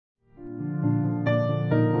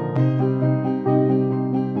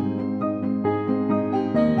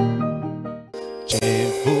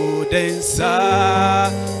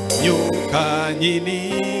ensanyuka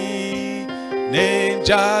nyini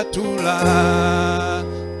nenjatula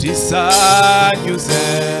tisanyuse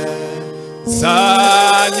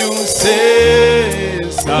sanyuse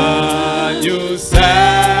sanyuse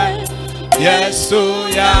Yesu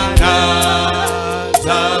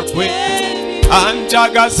yanaza kwe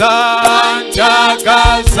anjagaza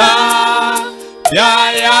anjagaza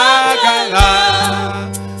yayagala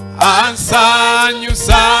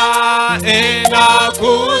ansanyusa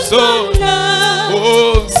enakuzona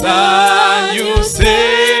sanyuse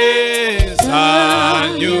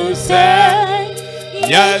sanyuse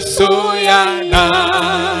Yesu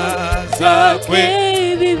yanaza kwe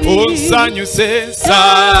sanyuse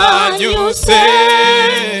sanyuse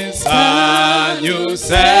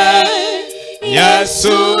sanyuse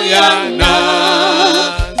Yesu yanaza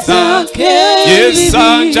kwe yes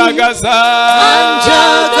anjagaza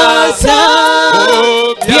anjagaza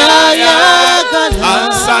yayagala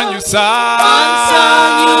ansanyusa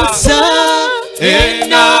ansanyusa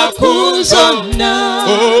enakuzona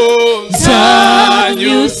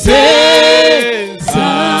sanyuse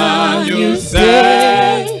sanyuse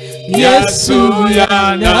Yesu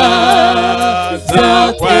yanaza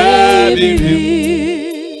kwebibi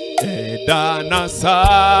edana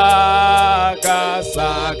saga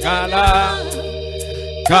sakala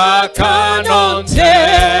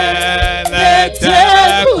kakanontelete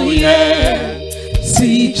kuye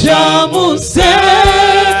sijamuse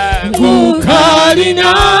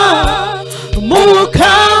mukalina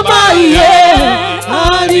mukamaye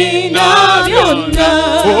alina byonna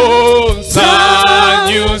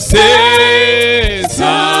sanyuse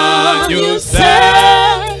sanyuse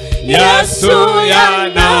Yesu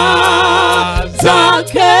yanaza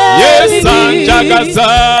yes anjagaza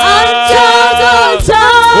anjagaza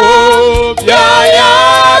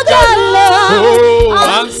yayagala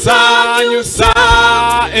ansanyusa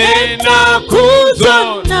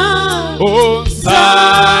enakuzona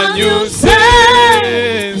sanyuse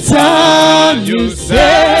sanyuse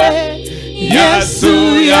Yesu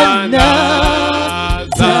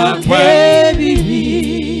yanaza kwebibi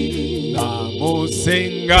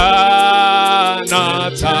namusenga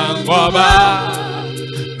natangwaba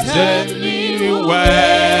zeniwe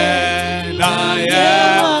naye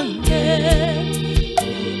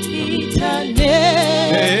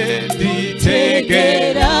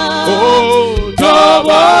nditegera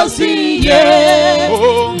toboziye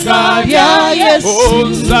ngabya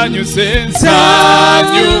Yesu sanyuse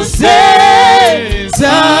sanyuse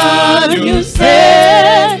sanyuse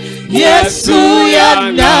Yesu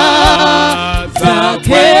yanaza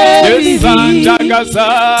kwebibi anjagaza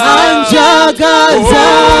anjagaza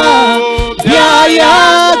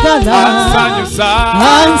yayagala ansanyusa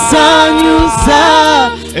ansanyusa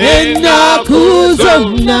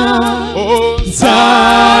enakuzona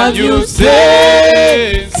sanyuse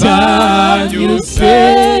sanyuse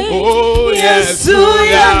Yesu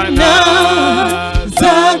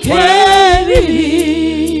yanaza kwebibi.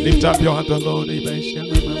 Lift up your hand to the Lord.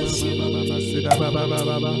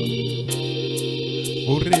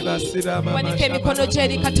 Wanike mikono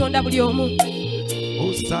jeri katonda buli omu.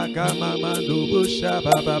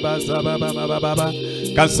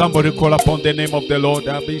 Can somebody call upon the name of the Lord?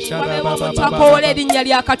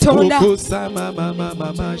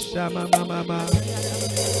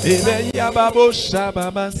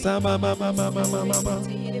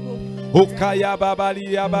 Okaya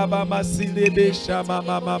babali ababa masile besha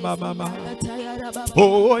mama mama mama.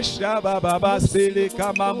 Oh shaba baba sele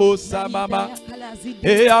kama mosa mama.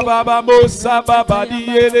 E ababa mosa baba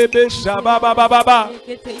diele besha baba baba.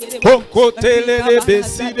 Onkotele le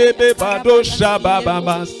besile bebado shaba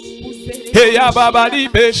baba. E ababa li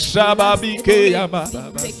besha babi ke yama.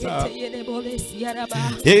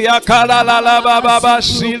 E akala la la baba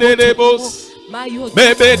shile le bos.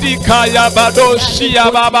 Mebedi kaya badoshi ya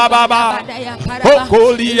baba baba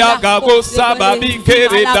okoli ya gago sababi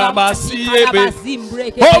kere damasi ebe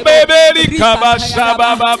o bebeli kabasha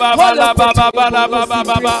baba baba la baba baba baba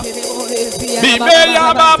baba bibe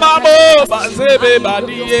ya baba bo bazebe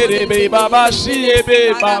badi ebe baba shi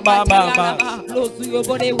ebe baba baba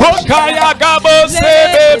okaya gabo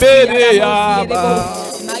sebe ya baba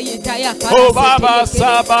o baba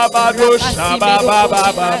sababa dosha baba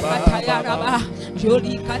baba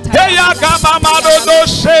Heya kama madodo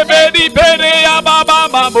shebedi bere ya baba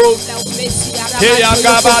mamo. Heya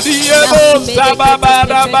kama diebo sababa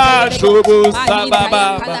raba shubu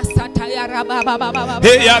sababa.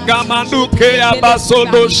 Eya gamanduke ya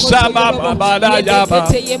basodo shaba babada yaba.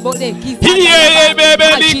 Iye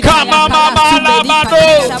bebe ni kama mama la bado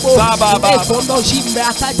saba baba.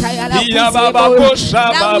 Iya baba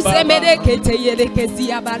kosha baba.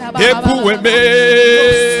 Ekuweme,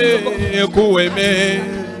 ekuweme,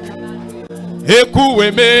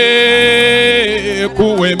 ekuweme,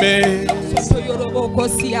 ekuweme.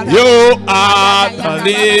 You are the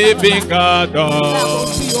living God.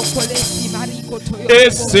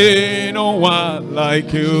 Is no one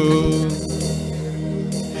like you.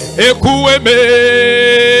 Ekuweme,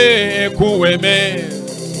 ekuweme,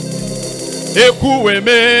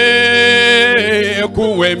 ekuweme,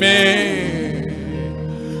 ekuweme.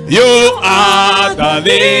 You are the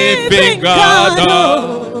living God.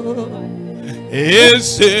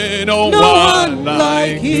 Is no one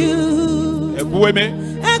like you. Ekuweme,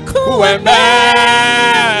 ekuweme,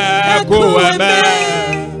 ekuweme,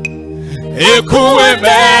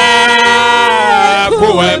 ekuweme,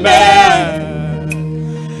 ekuweme.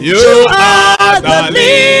 You are the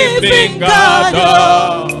living God.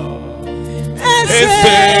 Is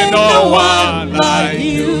no one like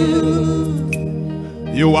you.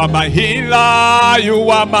 You are my healer, you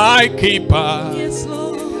are my keeper,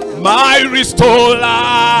 my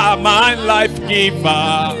restorer, my life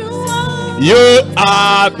giver. You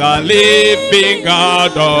are the living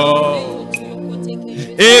God.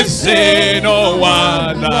 Is no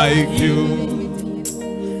one like you.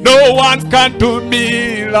 No one can do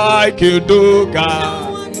me like you do, God.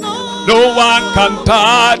 No one can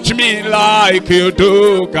touch me like you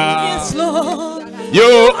do, God.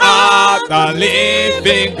 You are the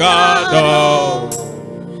living God.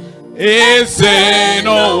 Is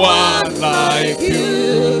no one like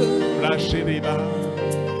you.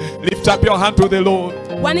 Lift up your hand to the Lord.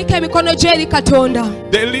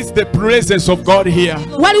 There is the presence of God here.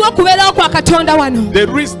 There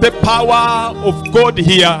is the power of God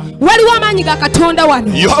here.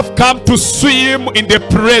 You have come to swim in the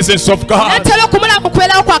presence of God. You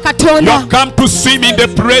have come to swim in the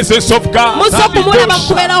presence of God.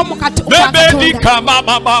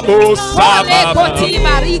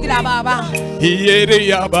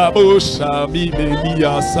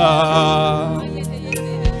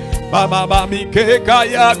 Mama mami keka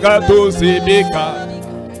ya gato zibika.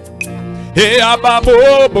 Hey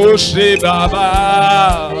ababo boshe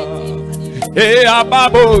baba. Hey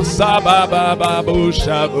ababo sababa babo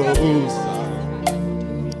shabosa.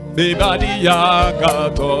 Bebadi ya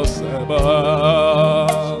gato seba.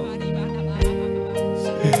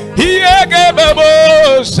 Hiye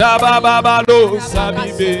babo shababa balo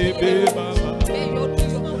sabi bebe baba.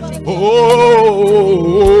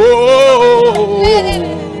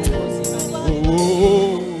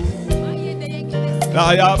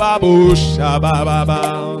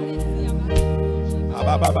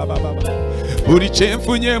 Buri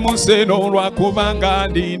chemfunye museno lwa kubanga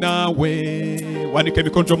ndi nawe. Wanike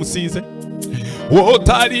mikonjo musize.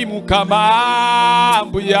 Wotali mukama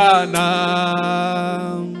mbuyana.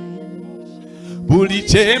 Buri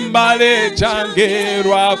chembale change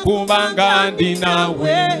lwa kubanga ndi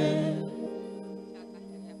nawe.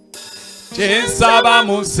 Chensaba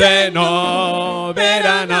museno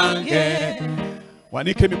bera nange.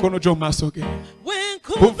 Wanike mikono jo masoge.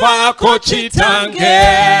 Kuva ko chitange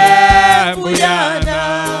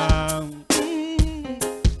mbuyana.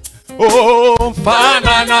 Oh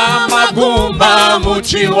mfana na magumba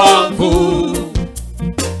muchi wangu.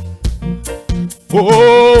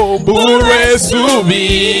 Oh bure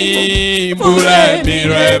subi bure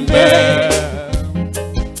mirembe.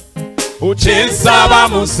 Uchensaba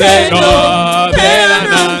museno bera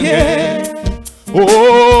nange.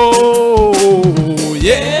 Oh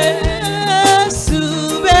yes,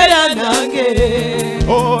 bera nange.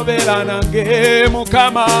 Oh bera nange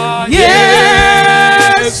mukama.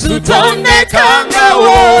 Yes, utonde kanga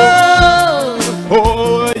wo.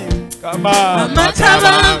 Oh kama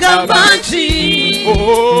amatabanga manji.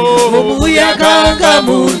 Oh buya kanga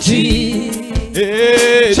munji.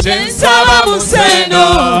 Chensaba museno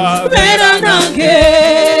bera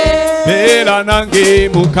nange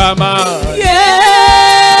mukama.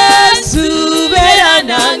 Yes, bera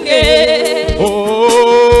nange.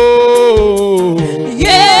 Oh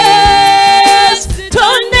yes,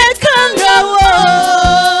 tonde kangawo.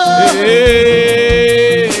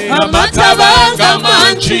 Amatabanga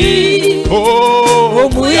manji. Oh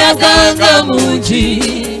muyaganga munji.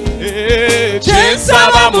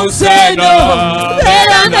 Chensaba museno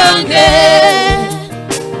bera nange.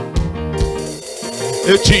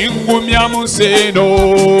 Echingumya museno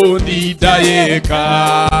ndidayeka.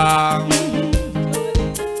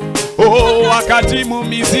 Oh wakati mu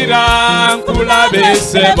mizira nkulabe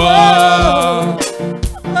ssebo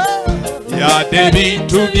yadde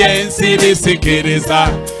ebintu byensi bisikiriza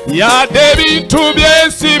yadde ebintu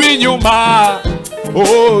byensi binyuma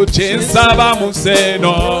kyensaba mu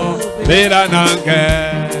seno beera nange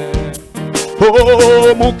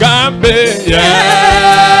mugambe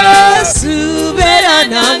Yesu beera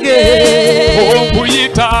nange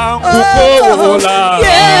nkuyita nkukoola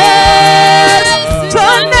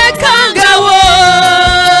tonnekangawo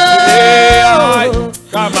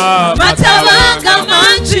matabanga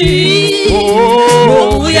mangi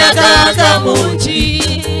omuyaga mungi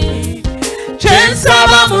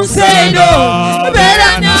kyensaba mu nseno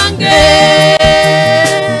beera nange.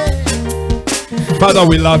 Father,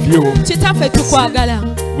 we love you. Kitaffe tukwagala.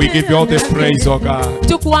 We give you all the praise, oh God.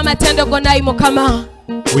 Tukuwa amatendo gonna ayi Mukama.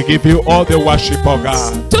 We give you all the worship, oh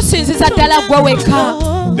God. Tusinziza ddala gwe wekka.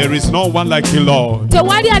 There is no one like you, Lord.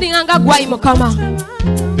 Tewali alinganga gwe ayi Mukama.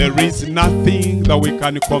 There is nothing that we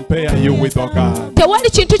can compare you with, oh God. Tewali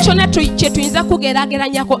kintu kyonna kye tuyinza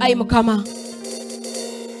kugeraageranyako ayi Mukama.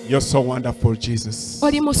 You're so wonderful, Jesus.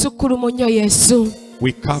 Oli musukkulumu nnyo Yesu.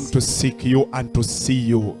 We come to seek you and to see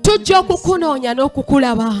you. Tujja okukunoonya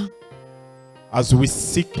n'okukulaba. As we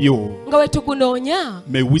seek you, Nga we tukunoonya,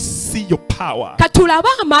 may we see your power. katulabe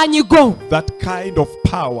amaanyi go. That kind of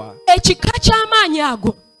power. Ekika ky'amaanyi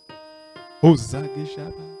ago.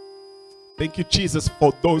 Thank you, Jesus,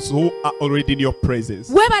 for those who are already in your presence.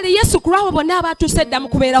 Weebale Yesu ku lwabo bonna abatuuse dda mu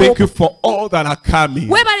kubeerawo. Thank you for all that are coming.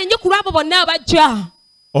 Weebale nnyo ku lwabo bonna abajja.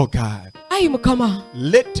 Oh God, Ayi Mukama.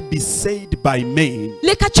 let it be said by men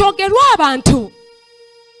Leka kyogerwe abantu.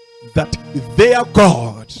 that their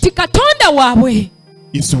God Ti Katonda waabwe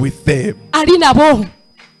is with them. ali nabo.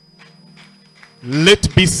 Let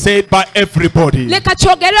it be said by everybody Leka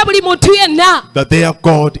kyogerwe buli muntu yenna. that their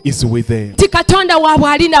God is with them. Ti Katonda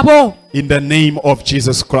waabwe ali nabo. In the name of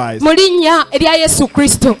Jesus Christ. Mu linnya erya Yesu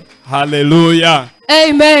Kristo. Hallelujah.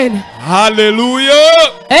 Amen.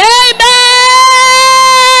 Hallelujah. Amen.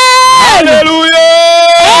 Hallelujah.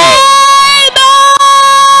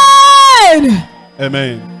 Amen.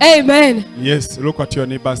 Amen. Amen. Yes, look at your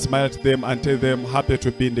neighbor, smile at them and tell them, happy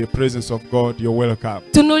to be in the presence of God. You're welcome.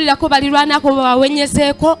 Tunulirako balirwanako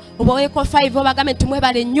bawenyezeeko obaweeko 5 obagambe nti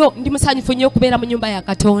mwebale nnyo ndi musanyufu nnyo okubeera mu nnyumba ya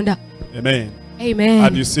Katonda. Amen. Amen.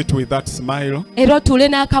 And you sit with that smile Era otuule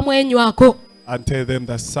n'akamwenyu ako and tell them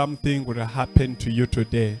that something will happen to you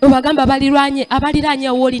today. obagamba abaliraanye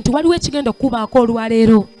wooli nti waliwo ekigenda okubaako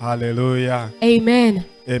olwaleero. Hallelujah. Amen.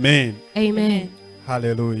 Amen. Amen.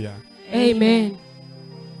 Hallelujah. Amen.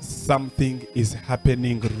 Something is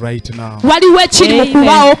happening right now. Waliwo ekiri mu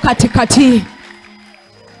kubaawo katikati.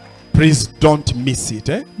 Please don't miss it.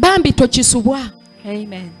 Bambi tokisubwa.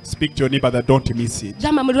 Amen. Speak to your neighbor that don't miss it.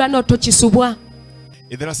 Gamba muliraano tokisubwa.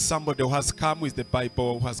 If there is somebody who has come with the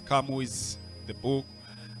Bible, who has come with the book,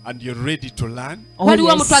 and you're ready to learn.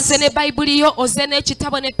 Waliwo omuntu azze ne Bayibuli yo ozze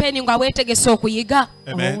n'ekitabo ne peeni nga weetegese okuyiga.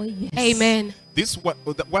 Amen. Amen. This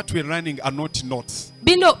what we're learning are not notes.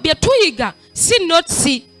 Bino bye tuyiga si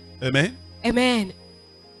notisi. Amen. Amen.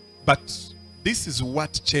 But this is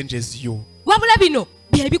what changes you. Wabula bino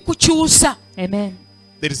bye bikukyusa. Amen.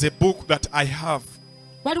 There is a book that I have,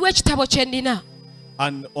 Waliwo ekitabo kye ndina.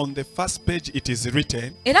 and on the first page it is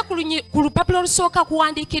written Era ku lupapula olusooka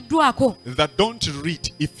kuwandiikiddwako that don't read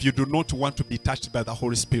if you do not want to be touched by the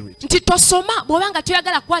Holy Spirit. nti tosoma bw'oba nga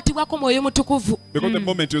toyagala kukwatibwako Mwoyo Mutukuvu. Because the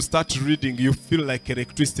moment you start reading, you feel like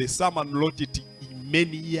electricity. Someone wrote it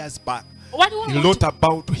many years back. Waliwo He wrote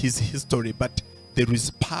about his history, but there is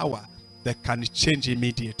power that can change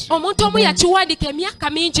immediately. omuntu omu yakiwandiika emyaka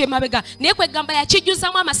mingi emabega naye kwegamba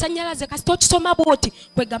yakijjuzamu amasannyalaze kasita okisoma bw'oti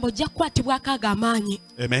kwegamba ojja kukwatibwako ag'amaanyi.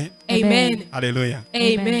 Amen. Amen. Hallelujah.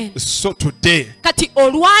 Amen. So today, Kati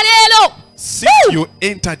olwaleero since you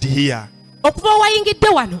entered here, okuva owayingidde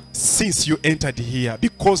wano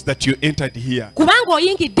because that you entered here, kubanga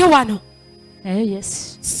oyingidde wano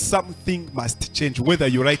Yes. something must change, whether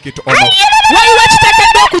you like it or not. waliwo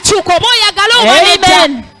ekiteekeddwa okukyuka oba oyagala oba nedda.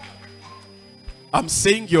 Amen. I'm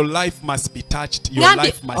saying your life must be touched. Your Yandi-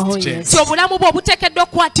 life must Oh, change. yes. Ti obulamu bwe obuteekeddwa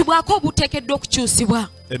okukwatibwako obuteekeddwa okukyusibwa.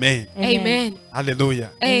 Amen. Amen. Hallelujah.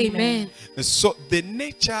 Amen. So the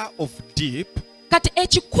nature of deep, Kati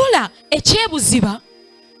ekikula ekyebuziba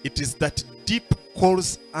it is that deep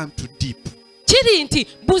calls unto deep. kiri nti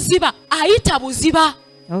buziba ayita buziba.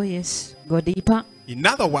 Oh, yes. Go deeper. In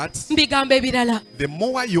other words, Mu bigambo ebirala the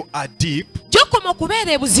more you are deep, gy'okoma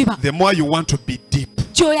okubeera ebuziba the more you want to be deep.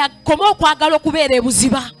 gy'okoma okwagala okubeera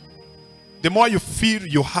ebuziba The more you feel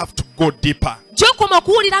you have to go deeper. gy'okoma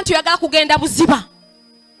okuwulira nti oyagala kugenda buziba.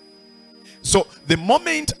 So the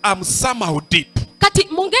moment I'm somehow deep, kati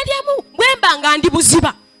mu ngeri emu bwe mba nga ndi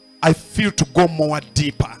buziba I feel to go more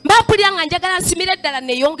deeper. mpulira nga njagala nsimire ddala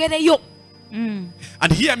neeyongereyo.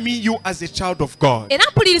 And hear me, you as a child of God. Era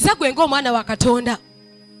mpuliriza gwe ng'omwana wa Katonda.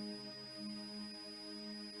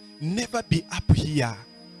 Never be up here.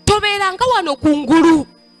 Tobeeranga wano kungulu.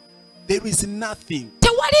 There is nothing.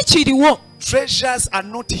 Tewali kiriwo. Treasures are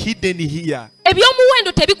not hidden here.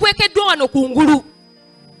 Eby'omuwendo tebikwekeddwa wano kungulu.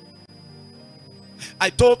 I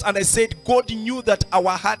thought and I said, God knew that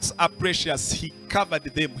our hearts are precious. He covered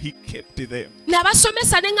them. He kept them.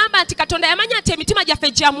 N'abasomesa ne ŋŋamba nti Katonda yamanya nti emitima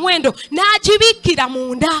gyaffe gya muwendo n'agibikkira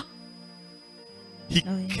munda. He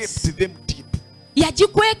kept them deep.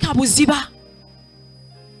 Yagikweka buziba.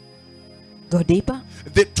 Go deeper.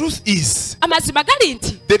 The truth is, Amazima gali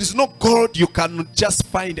nti there is no gold you can just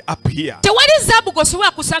find up here. tewali zaabu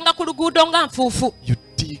g'osobola kusanga ku luguudo nga nfuufu. You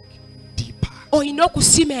dig deeper. Olina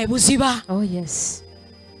okusima ebuziba. Oh, yes.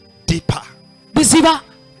 Deeper. Buziba.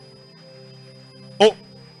 Oh,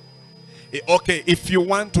 okay. If you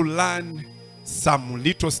want to learn some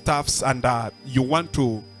little stuffs and you want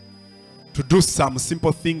to do some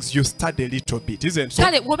simple things, you study a little bit, isn't so?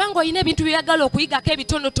 Kale bw'oba ng'olina ebintu by'oyagala okuyigako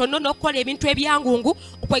ebitonotono n'okukola ebintu ebyangungu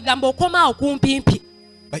okwegamba okomaawo kumpimpi.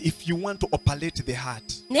 But if you want to operate the heart,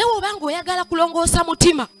 Naye bw'oba ng'oyagala kulongoosa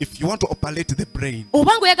mutima, if you want to operate the brain,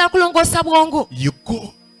 oba ng'oyagala kulongoosa bwongo, you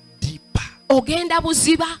go deeper ogenda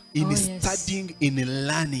buziba in Oh, yes. studying, in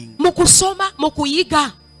learning. mu kusoma, mu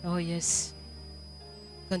kuyiga. Oh, yes.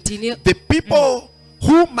 Continue. The people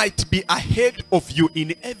who might be ahead of you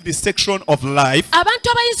in every section of life, Abantu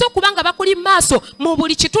abayinza okuba nga bakuli mu maaso mu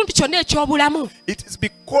buli kitundu kyonna eky'obulamu, it is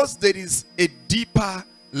because there is a deeper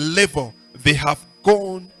level. They have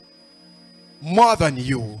gone more than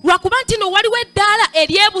you. lwakuba nti no waliwo eddaala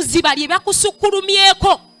ery'ebuziba lye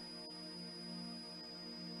bakusukkulumyeko.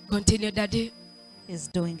 Continue, Daddy. He's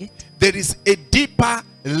doing it. There is a deeper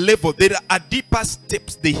level. There are deeper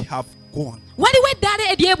steps they have gone. Waliwo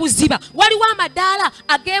eddaala ery'ebuziba, waliwo amadaala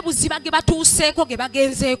ag'ebuziba ge batuuseeko, ge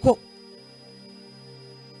bagenzeeko.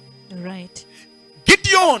 Right.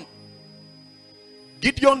 Gideon,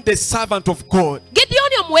 the servant of God,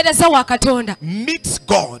 Gideoni omuweereza wa Katonda meets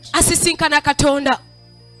God asisinkana Katonda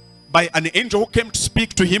by an angel who came to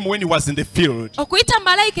speak to him when he was in the field. okuyita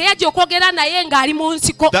malayika eyajja okwogera naye ng'ali mu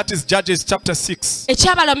nsiko. That is Judges chapter 6.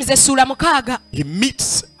 Ekyabalamuzi essuula 6. He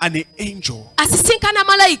meets an angel. Asisinkana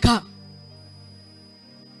malayika.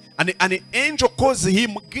 And an angel calls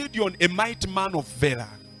him Gideon, a mighty man of valor.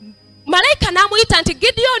 Malayika n'amuyita nti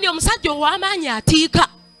Gideoni omusajja ow'amaanyi atiika.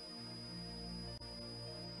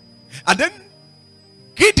 And then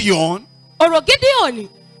Gideon Olwo Gideoni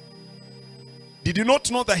did not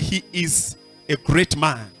know that he is a great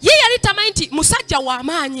man. ye yali tamanyi nti musajja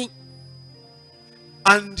w'amaanyi.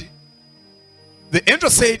 And the angel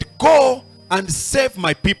said, go and save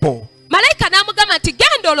my people. Malayika n'amugamba nti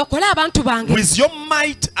genda olokole abantu bange. With your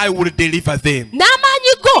might I will deliver them.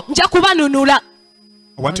 N'amaanyi go nja kubanunula.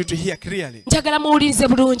 I want you to hear clearly. Njagala muwulirize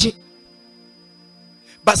bulungi.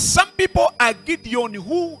 But some people are Gideon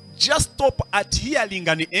who just stop at hearing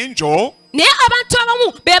an angel Naye abantu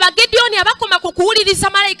abamu be ba Gideoni abakoma ku kuwuliriza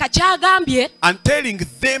malayika ky'agambye and telling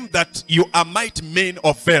them that you are mighty men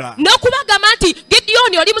of valor. n'okubagamba nti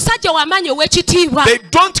Gideoni oli musajja w'amaanyi ow'ekitiibwa. They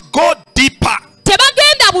don't go deeper.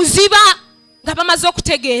 Tebagenda buziba nga bamaze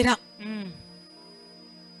okutegeera.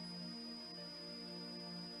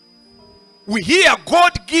 We hear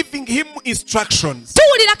God giving him instructions,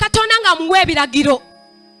 Tuwulira Katonda ng'amuwa ebiragiro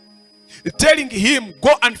telling him,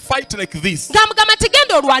 go and fight like this, ng'amugamba nti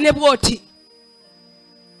genda olwane bw'oti,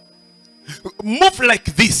 move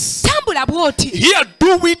like this, tambula bw'oti, here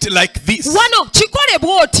do it like this. wano kikole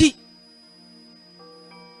bw'oti.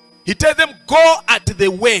 He tells them, go at the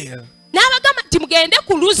well, N'abagamba nti mugende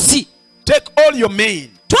ku luzzi, take all your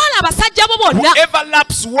men. twala abasajja bo bonna, Whoever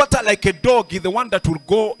laps water like a dog is the one that will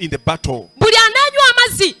go in the battle. buli anaanywa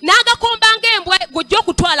amazzi n'agakomba ng'embwa gojja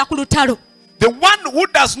okutwala ku lutalo. The one who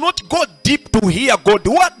does not go deep to hear God,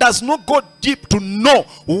 who does not go deep to know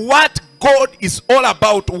what God is all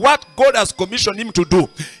about, what God has commissioned him to do,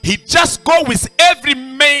 he just go with every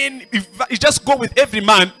man. He just go with every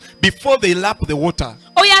man before they lap the water.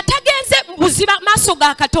 Oyo atagenze mu buziba maaso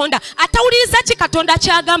ga Katonda, atawuliriza ki Katonda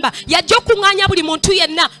ky'agamba, yajja okuŋŋaanya buli muntu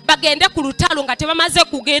yenna bagende ku lutalo nga tebamaze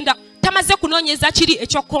kugenda, tamaze kunoonyeza kiri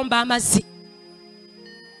eky'okkomba amazzi.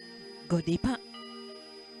 Go deeper.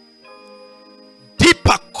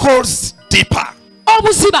 Deeper calls deeper.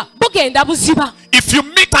 Obuziba bugenda buziba. If you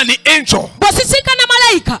meet an angel, Bw'osisinkana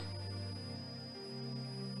malayika,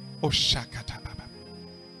 oh shakata baba.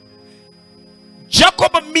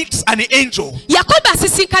 Jacob meets an angel. Yakobo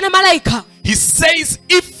asisinkana malayika. He says,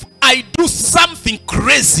 if I I do something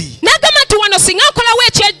crazy, n'agamba nti wano singa nkolawo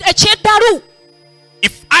ekyeddalu,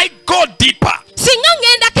 if I go deeper, singa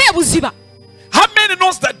ŋŋendako ebuziba. how many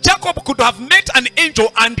knows that Jacob could have met an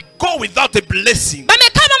angel and go without a blessing?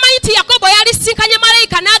 Bameka abamanyi nti Yakobo yalisinkanye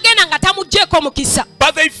malayika n'agenda nga tamuggyeko mukisa.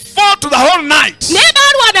 But they fought the whole night. Naye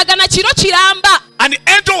baalwanagana kiro kiramba. An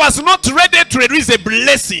angel was not ready to release a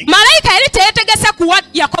blessing. Malayika yali teyetegese kuwa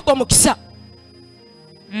Yakobo mukisa.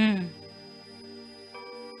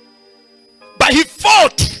 But he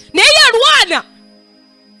fought. Naye yalwana.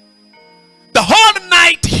 The whole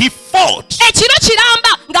night he fought. Ekiro kiramba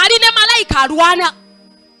ng'ali ne malayika alwana.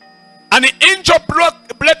 And the angel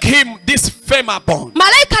broke him this femur bone.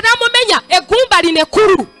 Malayika n'amumenya eggumba lino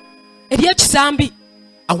ekkulu ery'ekisambi.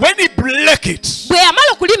 And when he broke it, Bwe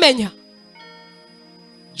yamala okulimenya,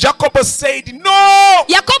 Jacob said, no,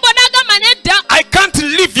 Yakobo n'agamba nedda, I can't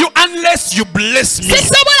leave you unless you bless me.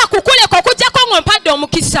 sisobola kukuleka okuggyako ng'ompadde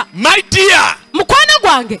omukisa. My dear, Mukwano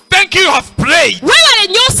gwange, thank you, you have prayed. weewale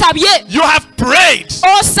nnyo osabye. You have prayed.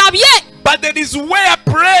 Osabye. But there is where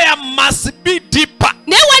prayer must be deeper.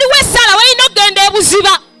 Naye waliwo essala walina okugenda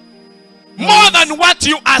ebuziba. More than what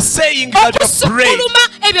you are saying that you have prayed.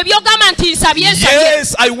 Okusukkuluma ebyo by'ogamba nti nsabye nsabye.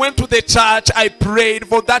 Yes, I went to the church. I prayed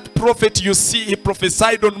for that prophet. You see, he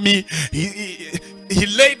prophesied on me. He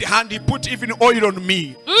laid hand. He put even oil on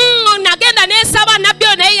me. Nagenda neesaba nabbi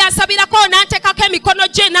ono naye yansabirako n'anteekako emikono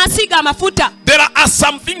gye n'ansiiga amafuta. There are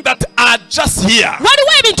something that are just here.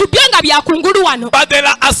 Waliwo ebintu byo nga byakungulu wano. But there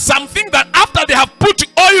are something that after they have put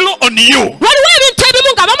oil on you. Waliwo ebintu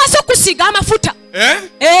ebimu nga bamaze okusiiga amafuta.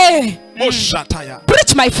 Eh? Moshataya.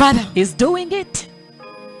 Preach, my father. He's doing it.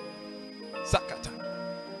 Sakata.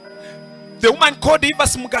 The woman called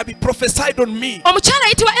Evas Mugabe prophesied on me. Omukyala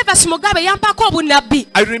ayitibwa Evas Mugabe yampaako obunnabbi.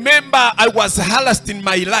 I remember I was harassed in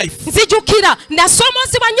my life. Nzijukira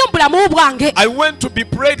nasoomozebwa nnyo mu bulamu bwange. I went to be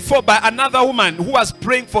prayed for by another woman who was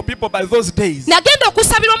praying for people by those days. Nagenda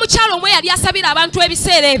okusabira omukyala omwe yali asabira abantu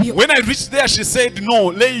ebiseera ebyo. When I reached there, she said, no,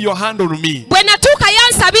 lay your hand on me. Bwe natuuka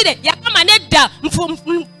yansabire yagamba nedda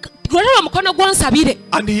golera omukono gw'onsabire.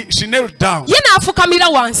 And she knelt down. Ye n'afukamira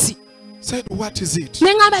wansi. Said, what is it?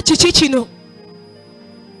 Ne ŋŋamba kiki kino?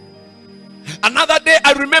 Another day,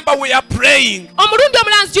 I remember we are praying. Omulundi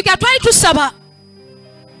omulala nzijukira twali tusaba.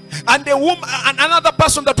 And the woman, and another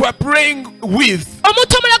person that we are praying with,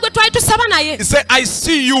 Omuntu omulala gwe twali tusaba naye he said, I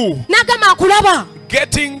see you n'agamba akulaba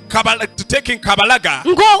taking Kabalaga.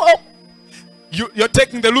 You're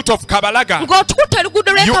taking the route of Kabalaga. ng'otukutte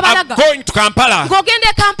oluguudo lw'e You are Kabalaga going to Kampala. ng'ogenda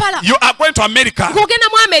e Kampala You are going to America. ng'ogenda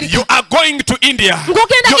mu Amerika You are going to India.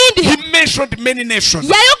 ng'ogenda India. He mentioned many nations.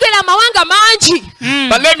 Yayogera amawanga mangi.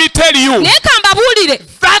 But let me tell you, Naye ka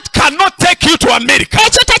mbabuulire, that cannot take you to America.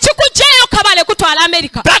 ekyo tekikuggyayo Kabale kutwala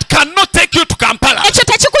Amerika. That cannot take you to Kampala. Ekyo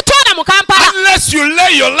tekikutwala mu Kampala. Unless you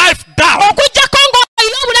lay your life down. Okuggyako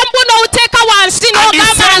ng'olina obulamu bwo n'obuteeka wansi And you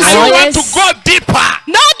say, n'ogamba I nze. want to go deeper.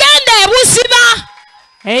 N'ogenda ebuziba.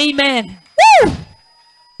 Amen. Woo!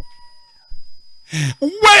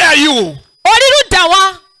 Where are you? Oli ludda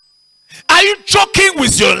wa? Are you joking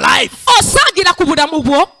with your life? Osaagira ku bulamu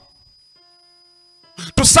bwo.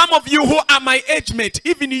 To some of you who are my age mate,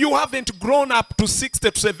 even you haven't grown up to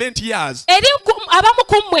 60 to 70 years. Eri abamu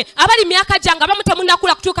ku mmwe abali myaka gyange abamu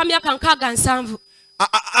temunnakula kutuuka myaka 67.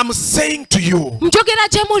 I'm saying to you, Njogera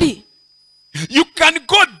gye muli. you can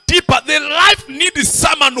go deeper. The life needs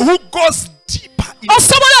someone who goes deeper.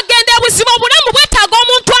 Osobola okgenda ebuziba. Obulamu bwetaaga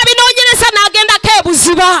omuntu abinoonyereza n'agendako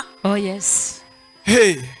ebuziba. Oh, yes.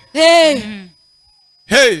 Hey,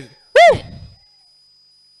 Hey. Woo.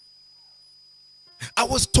 I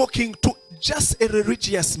was talking to just a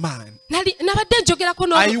religious man. Nabadde njogerako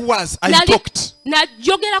I talked.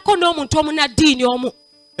 najogerako n'omuntu omunaddiini omu.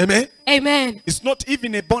 Amen. Amen. It's not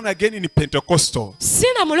even a born again in Pentecostal.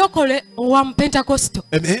 Sina mulokole owa mu Pentecostal.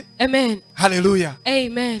 Amen. Amen. Hallelujah.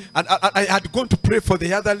 Amen. And I had gone to pray for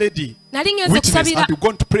the other lady. Nali ngenze Witness. I okusabira had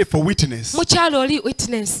gone to pray for witness. mukyalo oli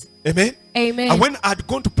witness. Amen. Amen. And when I had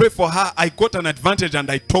gone to pray for her, I got an advantage and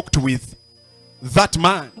I talked with that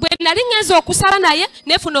man. Bwe nali ngenze okusaba naye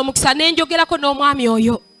nefuna omukisa n'enjogerako n'omwami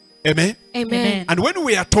oyo. Amen. Amen. And when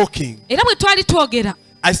we are talking, Era bwe twali twogera,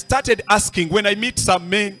 I started asking, when I meet some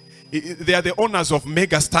men, they are the owners of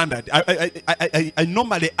Mega Standard. I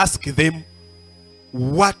normally ask them,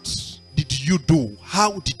 what did you do?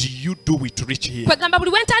 How did you do it to reach here? kwegamba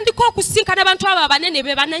buli wentandika okusinkana abantu abo abanene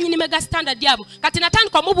be bannannyini Mega Standard abo kati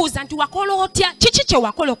natandika omubuuza nti wakola otya, kiki kye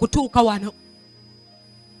wakola okutuuka wano?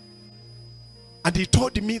 And he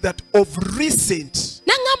told me that of recent.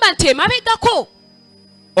 N'aŋŋamba nti emabegako.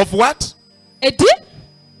 Of what? Eddi?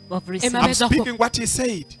 Of recent. I'm speaking what he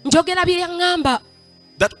said. Njogera bye yaŋŋamba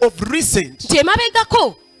That of recent, nti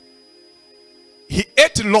emabegako he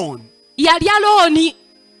ate loan. yalya looni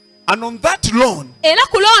And on that loan, era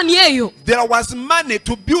ku looni eyo there was money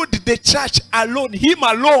to build the church alone, him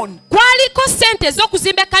alone. kwaliko sente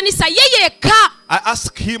ez'okuzimba ekkanisa ye yekka. I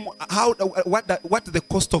asked him what the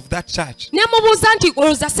cost of that church. Ne mubuuza nti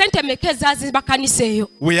olowooza sente meka ezazimba kanisa eyo.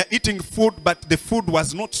 We are eating food, but the food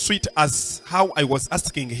was not sweet as how I was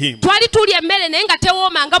asking him. Twali tulya emmere naye nga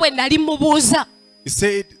tewooma nga bwe nali mubuuza. He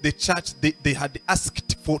said the church, they had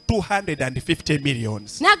asked for 250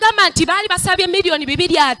 millions N'agamba nti baali basabye miliyoni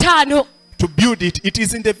 250 to build it. It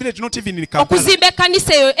is in the village, not even in Kampala. okuzimba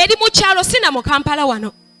ekkanisa eyo eri mu kyalo sina mu Kampala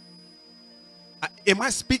wano. Am I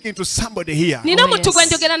speaking to somebody here? Nina Oh, omuntu yes. gwe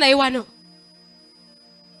njogera naye wano.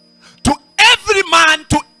 To every man,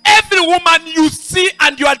 to every woman you see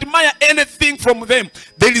and you admire anything from them,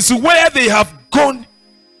 there is where they have gone.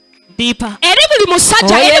 Deeper. Eri buli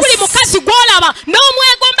musajja Oh, eri yes. buli mukazi gw'olaba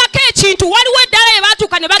n'omwegombako ekintu waliwo eddala ye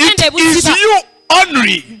baatuuka ne bagenda It is ebuziba. you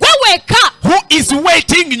only Gwe wekka who is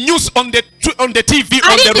waiting news on the TV, on the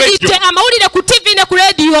alindiridde radio. amawulire ku TV ne ku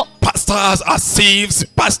leediyo. Pastors are thieves,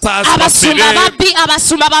 pastors are Abasumba thieves. babbi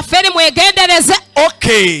abasumba bafere mwegendereze.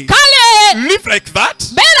 Okay, Kale live like that.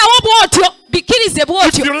 beerawo bw'otyo bikkirize If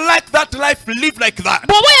bw'otyo. you like that life, live like that.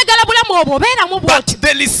 Bw'oba oyagala bulamu obwo beeramu But bw'otyo.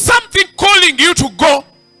 there is something calling you to go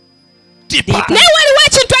deeper. Deeper. Naye waliwo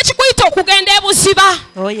ekintu ekikuyita okugenda ebuziba.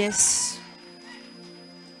 Oh, yes.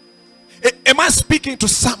 Am I speaking to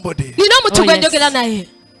somebody? Nina omuntu Oh, gwe yes. njogera naye.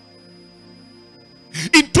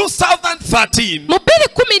 In 2013, Mu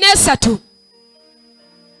 2013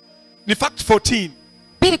 in fact 14,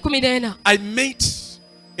 2014 I met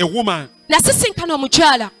a woman nasisinkana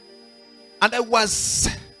omukyala and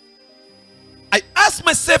I asked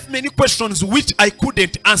myself many questions which I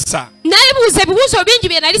couldn't answer. nayebuuza ebibuuzo bingi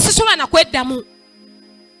bye nali sisobola na kweddamu.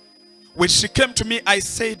 When she came to me, I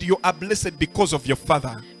said, you are blessed because of your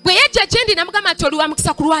father. Bwe yajja gye ndi namugamba nti oli wa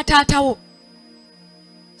mukisa ku lwa taatawo.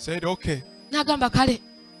 Said, okay. N'agamba kale.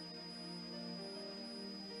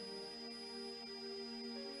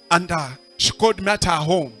 And she called me at her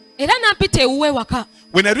home. Era nampita ewuwe ewaka.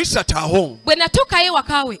 When I reached at her home, Bwe natuukayo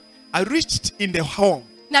ewaka we I reached in the home.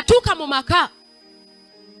 natuuka mu maka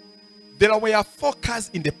There were 4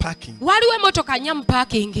 cars in the parking. waliwo emmotoka nnya mu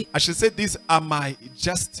paakingi. And she said, these are my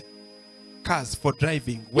just cars for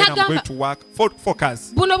driving when I'm Nagamba- going to work. 4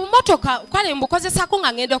 cars. Buno bumotoka kwale mbukozesako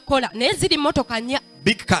nga ngenda okukola naye ziri mmotoka nnya.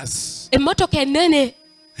 Big cars. Emmotoka ennene.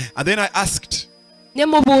 And then I asked, Ne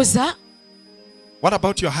mubuuza what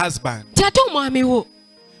about your husband? nti ate omwami wo.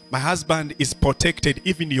 My husband is protected.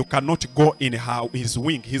 Even you cannot go in his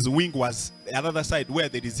wing. His wing was the other side where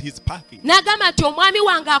there is his parking. N'agamba nti omwami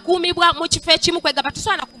wange akuumibwa mu kifo ekimu kwegamba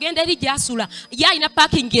tosobola kugenda eri gy'asula ye alina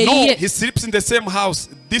paakingi No, eriye. he sleeps in the same house.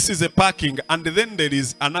 This is a parking. And then there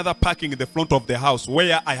is another parking in the front of the house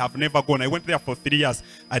where I have never gone. I went there for 3 years.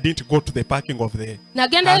 I didn't go to the parking of the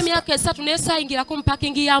Nagendayo husband. emyaka 3 neesaayingirako mu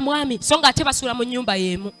paakingi ya mwami so nga ate basula mu nnyumba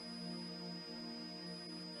y'emu.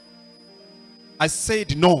 I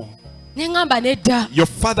said, no. Ne ŋŋamba nedda. Your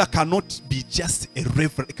father cannot be just a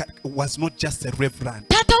reverend. Was not just a reverend.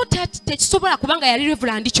 Taatawo tekisobola kuba nga yali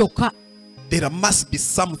reverandi kyokka. There must be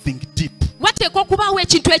something deep. Wateekwa okubaawo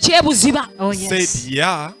ekintu ekyebuziba. Oh, Said, yes.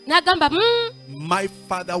 yeah, N'agamba my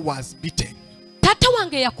father was beaten. taata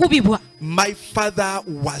wange yakubibwa. My father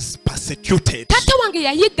was persecuted. Taata wange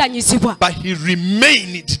yayigganyizibwa. But he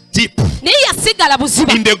remained deep Naye yasigala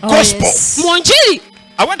buziba. in the Oh, gospel. yes. Mu njiri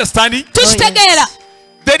Are we understanding? tukitegeera.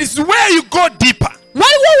 There is where you go deeper.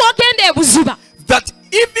 Waliwo wogenda ebuziba. That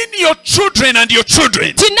even your children and your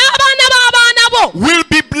children Ti n'abaana b'abaana bo will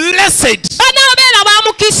be blessed. banaabeera ba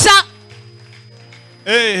mukisa.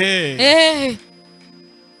 Hey.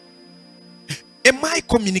 Am I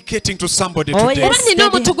communicating to somebody Oh, today? Oba yes. nina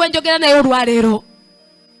omuntu gwe njogera naye olwaleero.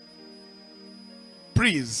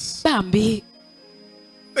 Please. Bambi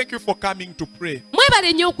Thank you for coming to pray.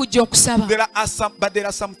 mwebale nnyo okujja okusaba. There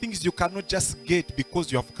are some things you cannot just get because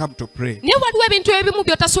you have come to pray. Naye waliwo ebintu ebimu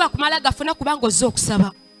by'otasobola kumala gafuna kubanga ozze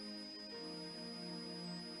okusaba.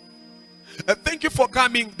 Thank you for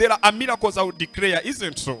coming. There are miracles I would declare,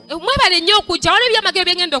 isn't so? Mwebale nnyo okujja waliwo ebyamagero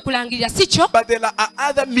byengenda okulangirira si kyo. But there are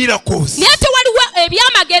other miracles. Naye ate waliwo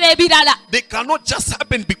ebyamagero ebirala. They cannot just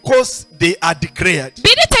happen because they are declared.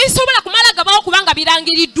 Biri tebisobola kumala gabawo kubanga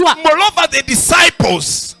birangiriddwa. Moreover, the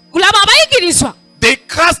disciples, Kulaba abayigirizwa they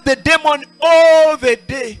cast the demon all the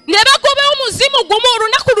day. ne bagoba omuzimu gumu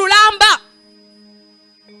olunaku lulamba.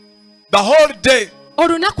 The whole day.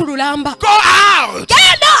 Olunaku lulamba. Go out!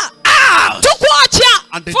 Genda Out! tukwokya.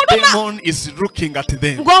 And the demon is looking at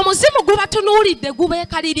them. ng'omuzimu gubatunuulidde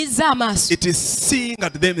gubeekaliriza amaaso. It is seeing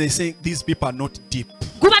at them, they saying, these people are not deep.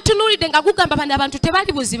 Gubatunuulidde nga gugamba bano abantu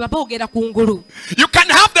tebali buziba boogera ku ngulu. You can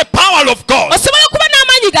have the power of God. Osobola okuba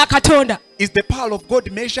n'amaanyi ga Katonda. Is the power of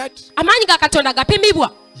God measured? Amaanyi ga Katonda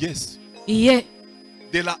gapimibwa? Yes. Ye.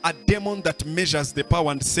 There are a demon that measures the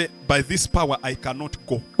power and say, by this power I cannot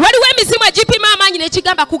go. Waliwo emizimu egipima amaanyi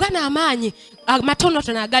n'ekigamba kugana amaanyi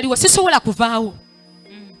amatonotono agaliwo sisobola kuvaawo.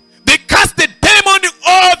 They cast the demon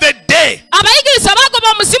all the day. Abayigiriza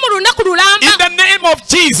bagoba omuzimu lunaku lulamba. In the name of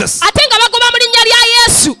Jesus. Ate nga bagoba mu linnya lya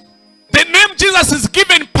Yesu. The name Jesus is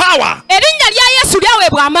given power. Erinnya lya Yesu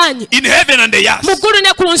lyaweebwa amaanyi. In heaven and the earth. Mu ggulu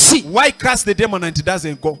ne ku nsi. Why cast the demon and it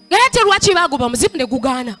doesn't go? Naye ate lwaki bagoba omuzimu ne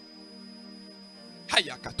gugaana?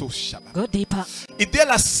 Go deeper. If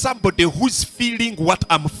there is somebody who's feeling what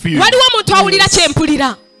I'm feeling, Waliwo omuntu awulira kye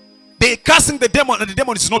mpulira. they casting the demon and the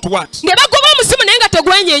demon is not what? Ne bagoba omuzimu naye nga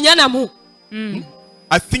tegwenyeenya namu.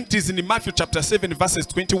 I think it is in Matthew chapter 7 verses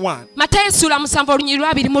 21. Matayo sura 7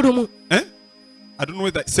 olunyiriri 21. I don't know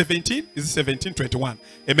whether 17 is 17 21.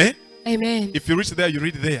 Amen. Amen. If you reach there, you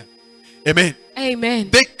read there. Amen. Amen.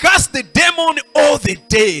 They cast the demon all the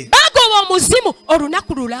day. Bagoba omuzimu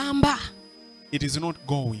olunaku lulamba. It is not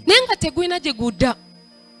going. Naye nga tegulina gye gudda.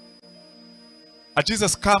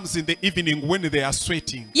 Jesus comes in the evening when they are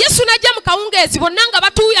sweating. Yesu najja mu kawungeezi bonna nga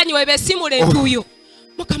batuuyanyiwe beesiimula entuuyo.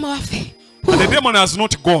 Mukama waffe. And the demon has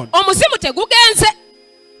not gone. Omuzimu tegugenze.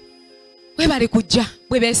 Bwe bali kujja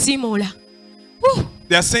bwe beesiimula.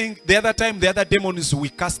 They are saying the other time, the other demons, we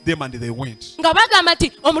cast them and they went. Nga bagamba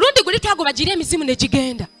nti omulundi guli twagoba giri emizimu ne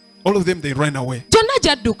gigenda. All of them, they ran away. Gyonna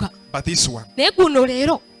gyadduka. But this one. Naye guno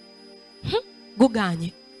leero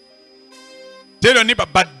gugaanye. Tell your neighbor,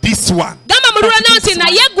 but this one. Gamba mululana nti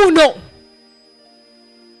naye guno.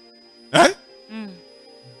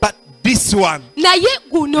 But this one. Naye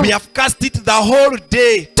guno. We have cast it the whole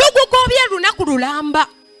day. Tugugobye lunaku lulamba.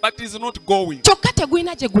 But it's not going. Kyokka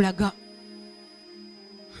tegulina gye gulaga.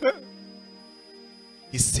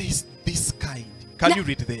 He says this kind. Can you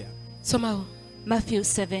read there? Somawo. Matthew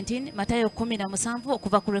 17, Matayo 17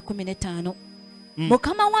 okuva ku 15.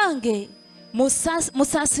 Mukama wange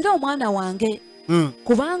musaasire omwana wange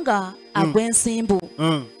kubanga agw'ensimbu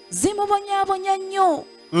zimubonyaabonya nnyo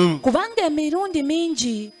kubanga emirundi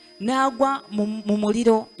mingi n'agwa mu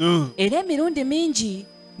muliro era emirundi mingi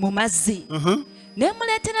mu mazzi ne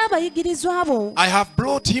muleetera abayigirizwa bo. I have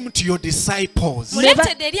brought him to your disciples.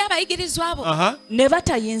 Muleetedde eri abayigirizwa bo. Ne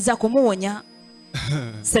batayinza kumuwonya.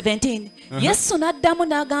 17. Yesu n'addamu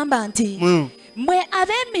n'agamba nti mwe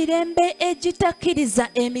ab'emirembe egitakkiriza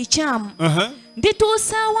emikyamu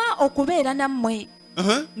ndituusaawa okubeera nammwe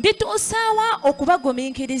ndituusaawa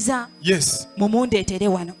okubagumiikiriza mumundeetere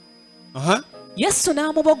wano. Yesu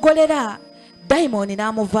n'amuboggolera dayimooni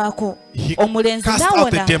n'amuvaako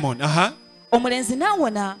omulenzi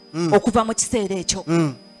n'awona okuva mu kiseera ekyo.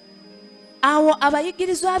 Awo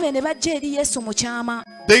abayigirizwa be ne bajja eri Yesu mu kyama.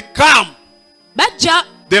 They come. Bajja.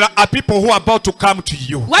 There are people who are about to come to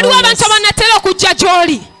you. Waliwo abantu abanatera okujja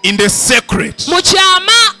gy'oli. In the secret. Mu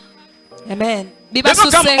kyama. Amen. They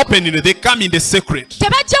don't come openly, they come in the secret.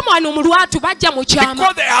 Tebajja mwano mu lwatu bajja mu kyama.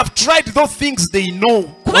 Because they have tried those things they know.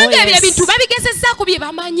 Kubanga ebyo ebintu babigezezzaako bye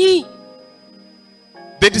bamanyi.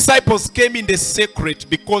 The disciples came in the secret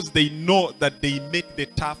because they know that they met the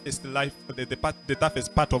toughest life, the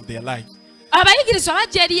toughest part of their life. Abayigirizwa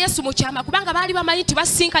bajja eri Yesu mu kyama kubanga baali bamanyi nti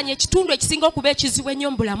basinkanye ekitundu ekisinga okuba ekizibu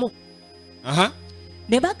ennyo mu bulamu.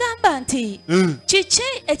 Ne bagamba nti kiki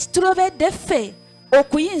ekitulobedde ffe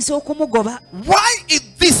okuyinza okumugoba? Why is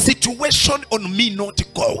this situation on me not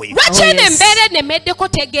going? Lwaki eno embeera enemeddeko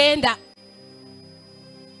tegenda?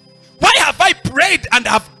 Why have I prayed and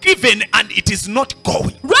have given and it is not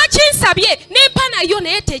going? Lwaki nsabye nempa nayo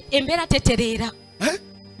naye embeera tetereera?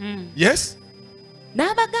 Yes?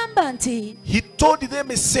 N'abagamba nti he told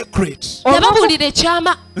them a secret. Yababuulira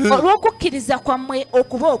ekyama olw'okukkiriza kwammwe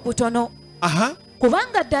okuba okutono.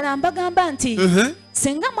 Kubanga ddala mbagamba nti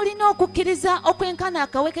singa mulina okukkiriza okwenkana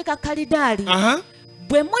akaweke ka kalidaali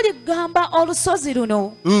bwe muligamba olusozi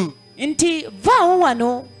luno nti vaawo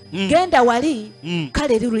wano genda wali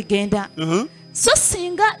kale luligenda. So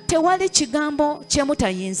singa tewali kigambo kye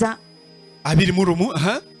mutayinza.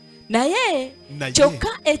 Naye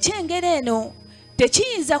kyokka ekyengero eno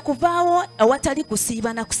tekiyinza kuvaawo awatali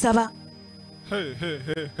kusiiba na kusaba.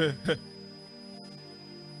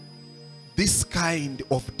 This kind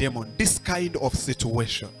of demon, this kind of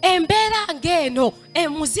situation. Embeera ng'eno,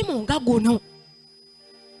 emuzimu nga guno.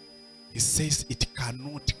 He says it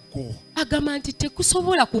cannot go. Agamba nti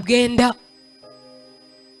tekusobola kugenda.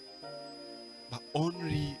 But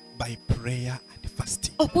only by prayer and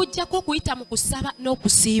fasting. okujjako okuyita mu kusaba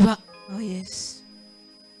n'okusiiba. Oh, yes.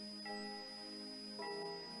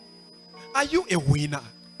 Are you a winner?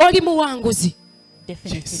 Oli muwanguzi?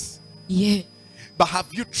 Definitely. Yes. Ye. But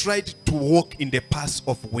have you tried to walk in the path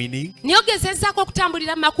of winning? Naye ogezezzaako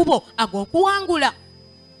okutambulira mu makubo ag'okuwangula?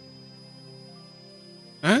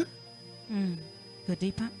 Huh? Go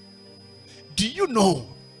deeper. Do you know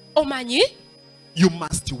Omanyi you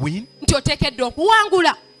must win? nti oteekeddwa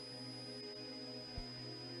okuwangula?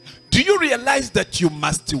 Do you realize that you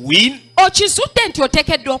must win? Okizudde nti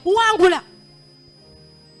oteekeddwa okuwangula?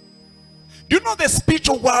 Do you know the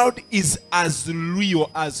spiritual world is as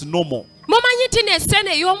real as normal? Mumanyi nti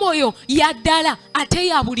n'esseene ey'omwoyo ya ddala ate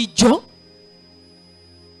ya bulijjo?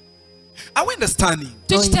 Are we understanding?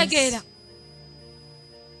 Tukitegeera.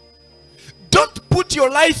 Don't put your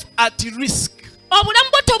life at risk. Obulamu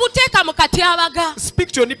bwo tobuteeka mu katyabaga.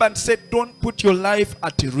 Speak to your neighbor and say, don't put your life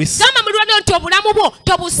at risk. Gamba mulwadde nti obulamu bwo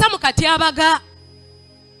tobussa mu katyabaga.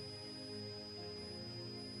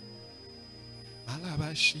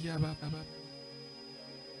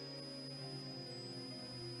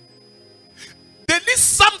 There is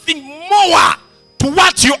something more to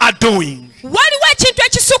what you are doing. Waliwo ekintu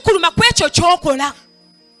ekisukkuluma ku ekyo ky'okola.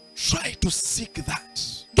 Try to seek that.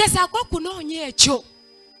 Gezaako okunoonya ekyo.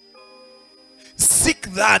 Seek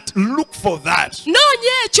that. Look for that.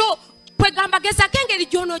 Noonya ekyo. Kwegamba gezaako engeri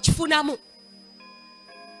gy'onookifunamu.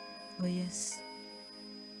 Oh, yes.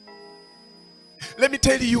 Let me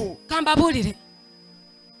tell you, Kambabuulire.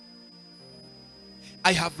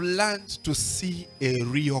 I have learned to see a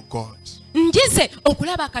real God. Njize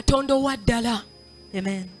okulaba Katonda owa ddala.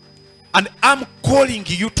 Amen. And I'm calling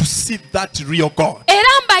you to see that real God.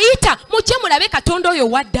 Era mbayita mujje mulabe Katonda oyo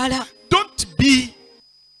owa ddala. Don't be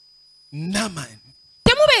Naaman.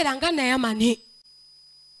 Temubeera nga Nayamani.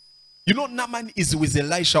 You know, Naaman is with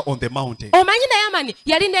Elisha on the mountain. Omanyi Nayamani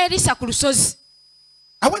yali ne Erisa ku lusozi.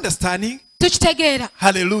 Are we understanding? Tukitegeera.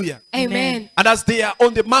 Hallelujah. Amen. And as they are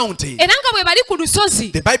on the mountain, Era nga bwe bali ku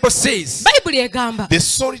lusozi, the Bible says Bayibuli egamba the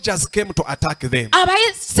soldiers came to attack them.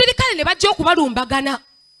 abasirikale ne bajja okubalumbagana.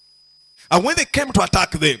 And when they came to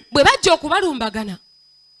attack them, Bwe bajja okubalumbagana,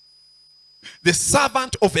 the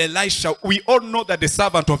servant of Elisha, we all know that the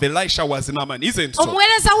servant of Elisha was Naaman, isn't so?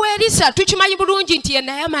 omuweereza wa Erisa tukimanyi bulungi nti ye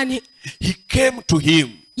Nayamani. He came to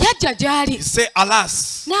him. Yajja gy'ali. He said,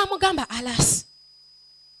 alas, N'amugamba, alas,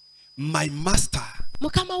 my master,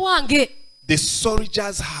 mukama wange, the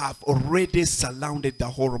soldiers have already surrounded the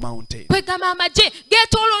whole mountain. kwegamba amagye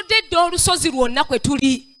geetoolodde dda olusozi lwonna kwe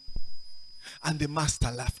tuli. And the master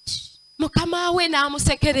laughed. Mukama we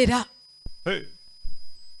n'amusekerera. Hey.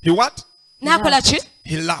 He what? N'akola ki?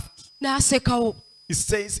 He laughed. N'asekawo. He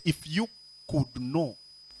says, if you could know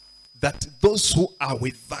that those who are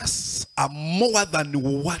with us are more than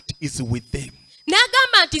what is with them.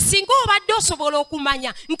 N'agamba nti singa obadde osobola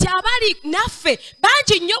okumanya nti abali naffe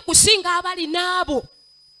bangi nnyo okusinga abali n'abo.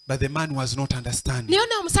 But the man was not understanding. Naye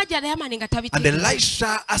n'omusajja Nayamani nga And tabitegeera.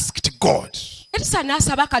 Elisha asked God. Erisa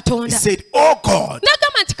n'asaba He Katonda. said, oh God,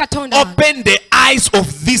 N'agamba nti Katonda wange, open the eyes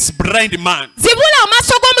of this blind man zibula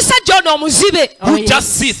amaaso g'omusajja ono omuzibe. who just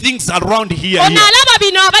see things around here. Ono alaba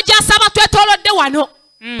bino abajaasi abatwetoolodde wano.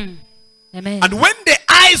 Amen. And when the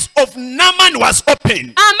eyes of Naaman was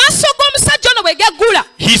opened, Amaaso g'omusajja ono bwe geggula,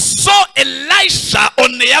 he saw Elisha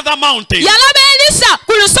on the other mountain. yalaba Erisa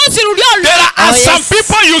ku lusozi luli There olwo. are some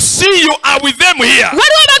people you see, you are with them here,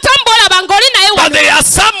 Waliwo abantu mbolaba ng'oli naye but wano, they are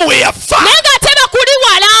somewhere far. naye ng'ate bakuli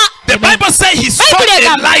wala. The Bible says he saw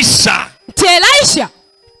Elisha. Nti Elisha,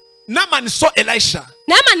 Naaman saw Elisha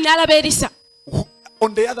Naamani n'alaba Erisa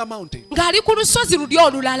on the other mountain. ng'ali ku lusozi luli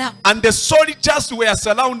olulala, And the soldiers were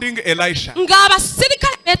surrounding Elisha.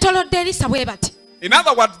 ng'abasirikale beetoolodde Erisa bwe bati. In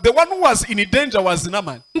other words, the one who was in danger was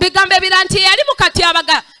Naaman. Mbigambo ebirala nti eyali mu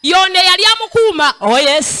katyabaga yonde yali amukuuma. Oh,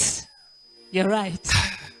 yes. You're right.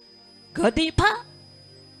 Go deeper.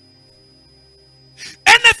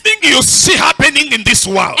 Anything you see happening in this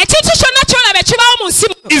world Ekintu kyonna ky'olaba ekibaawo mu nsi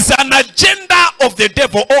muno, is an agenda of the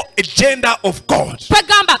devil or agenda of God.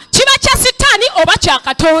 kwegamba kiba kya sitaani oba kya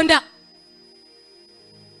Katonda.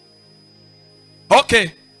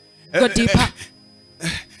 Okay. Go deeper.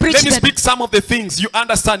 Preach Let me them. speak some of the things you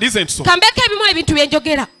understand, isn't so? Kambeeko ebimu ebintu bye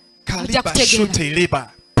njogera mujja Kaliba kutegeera. shute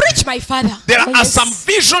liba. Preach my father. There Oh, are yes. some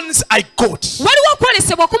visions I got. Waliwo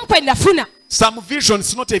okwolesebwa okumu kwe nafuna. Some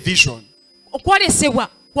visions, not a vision. Okwolesebwa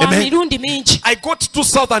kwa Amen. mirundi mingi. I got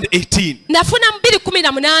 2018. Nafuna mu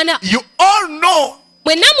 2018. You all know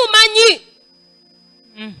Mwenna mumanyi.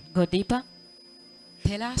 Go deeper.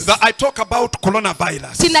 Tell us. that I talk about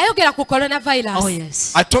coronavirus. Sinayogera ku coronavirus. Oh,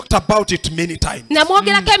 yes. I talked about it many times.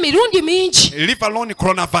 Namwogerako emirundi mingi. Leave alone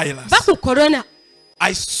coronavirus. Ba ku corona.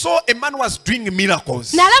 I saw a man who was doing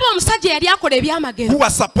miracles, nalaba omusajja yali akola who ebyamagero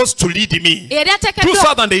was supposed to lead me. yali ateekeddwa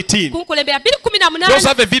 2018. kunkulembera Those 2018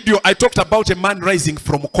 have a video I talked about a man rising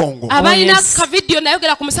from Congo. abalina yes. ka video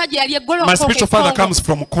nayogera ku musajja yali eggolo My spiritual father comes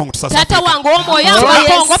from Congo to South taata Africa. wange w'omwoyo Oh, ava yes.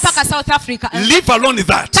 Congo paka South Africa Leave alone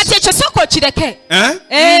that. kati ekyo sooka okireke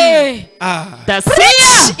Eh? Ah. That's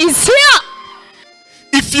Preach is here.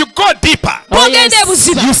 If you go deeper, bw'ogenda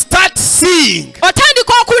ebuziba you start seeing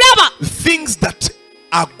otandika okulaba things that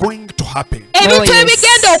are going to happen. ebintu yes.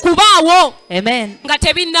 ebigenda okubaawo Amen. nga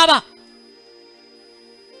tebinnaba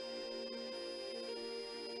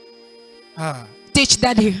teach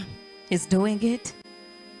daddy. He's doing it.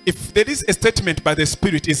 If there is a statement by the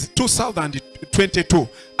Spirit, is 2022.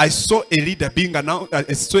 I saw a leader being announced.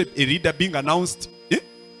 I saw a leader being announced.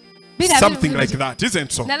 Something like that,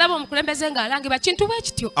 isn't so? nalaba omukulembeze ng'alangibwa kintu bwe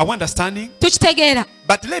kityo Are we understanding? tukitegeera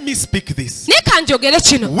But let me speak this. naye kanjogere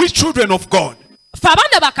kino We children of God, fe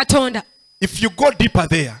abaana ba katonda if you go deeper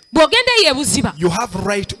there, bw'ogenda eyo ebuziba you have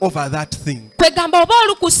right over that thing. kwegamba oba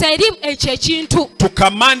olukusa eri ekyo ekintu To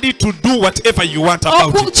command it to do whatever you want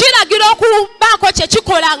about it. kiragira okubaako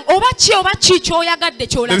kyekikola oba ki kyoyagadde There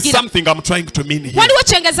is kyolagira something I'm trying to mean here. waliwo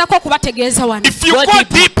kyengezako okubategeeza wano If you go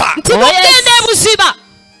deeper, nti bw'ogenda ebuziba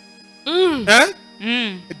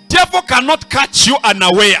devil cannot catch you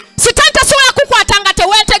unaware. sitaani tasobola kukwata nga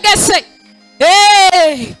teweetegese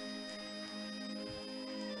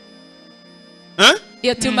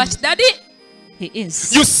You're too much, daddy. He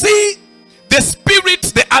is. You see, the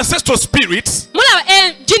spirits, the ancestral spirits,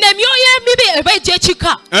 mulaba gino emyoyo emibi eba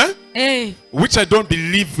egy'ekika which I don't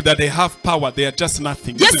believe that they have power, they are just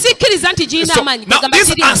nothing. yesikkiriza nti girina So, amaanyi now kwegamba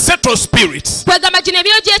these girina ancestral spirits, kwegamba gino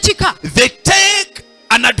emyoyo gy'ekika they take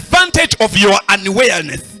an advantage of your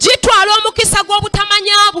unawareness. gitwala omukisa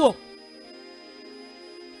gw'obutamanya bwo.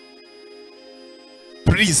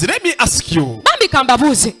 Please, let me ask you. Bambi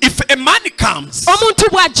kambabuuze If a man comes, omuntu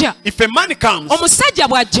bw'ajja omusajja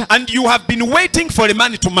bw'ajja and you have been waiting for a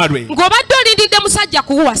man to marry, ng'obadde olindidde musajja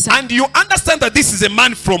kuwasa and you understand that this is a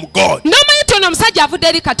man from God, n'omanyi ti ono omusajja avudde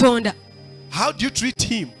eri katonda how do you treat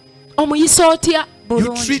him? omuyisa otya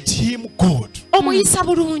You treat him good. omuyisa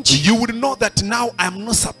bulungi You will know that now I'm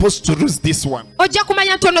not supposed to lose this one. ojja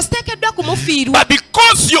kumanya nti ono siteekeddwa kumufiirwa But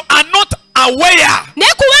because you are not aware,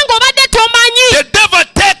 naye kubanga obadde tomanyi the devil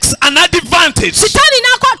takes an advantage. sitaani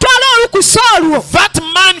n'akatwala olukusa olwo That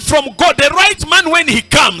man from God, the right man, when he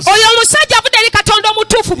comes, oyo omusajja avudde eri katonda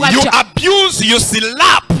omutuufu you bw'ajja abuse, you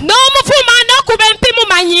slap. n'omuvuma n'okuba empi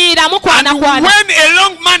mumanyiira And mukwanakwana when a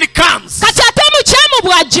long man comes, kati ate omukyamu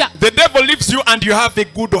bw'ajja the devil leaves you and you have a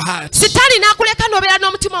good heart. sitaani n'akuleka n'obeera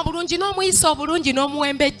n'omutima obulungi n'omuyisa obulungi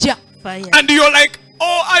n'omuwembejja Fire. And you're like,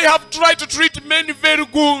 oh, I have tried to treat men very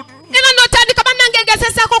good. era n'otandika bannange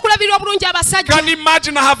ngezesaako okulabirwa obulungi abasajja Can you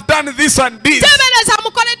imagine I have done this and this? teebereza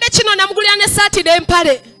mukoledde kino namugulira n'essaati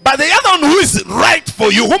n'empale But the other one who is right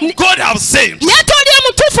for you, whom God has sent, naye toli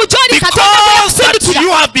omutuufu gy'oli katonda because that gweyakusindikira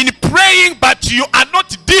you have been praying but you are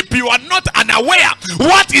not deep, you are not unaware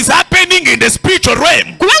what is happening in the spiritual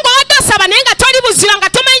realm. kubanga obadde osaba naye nga toli buziba nga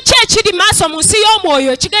tomanyi ki ekiri maaso mu nsi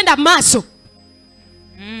y'omwoyo ekigenda mu maaso.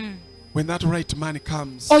 When that right man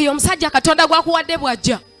comes, oyo omusajja katonda gwakuwadde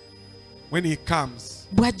bw'ajja when he comes,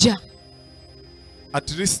 bw'ajja at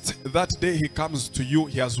least that day he comes to you,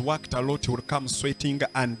 he has worked a lot, he will come sweating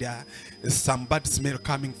and some bad smell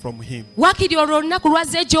coming from him. waakiri olwo olunaku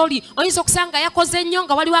lwazze gy'oli oyinza okusanga yakoze nnyo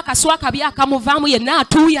nga waliwo akaswa akabi akamuvaamu yenna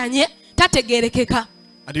atuuyanye tategeerekeka.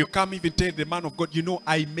 And you come even tell the man of God, you know,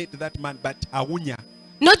 I made that man, but awunya.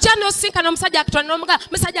 Nojja n'osinkana omusajja akatonda n'omuga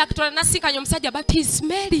musajja akatonda nasinkanya omusajja but he is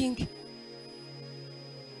smelling.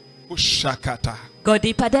 Ushakata. Go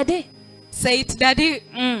deeper, daddy. Say it, daddy.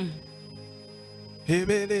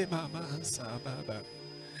 Hebele mama sababa.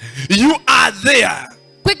 You are there.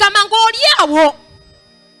 kwegamba ng'oli awo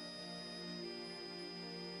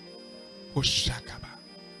Ushakaba.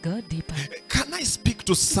 Go deeper. Can I speak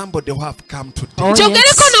to somebody who have come today? Oh,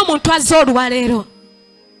 kyogereko yes. n'omuntu azze olwaleero.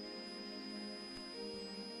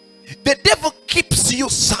 The devil keeps you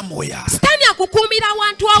somewhere. sitaani akukuumira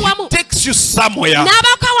awantu awamu Takes you somewhere.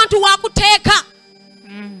 n'abaako awantu waakuteeka.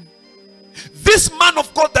 This man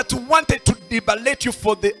of God that wanted to liberate you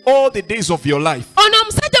for all the days of your life, ono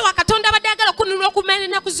omusajja wa katonda abadde agala okununula okumenya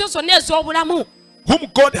ennaku zo zonna ez'obulamu whom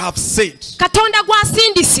God have sent, katonda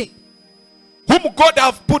gw'asindise whom God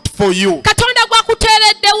have put for you, katonda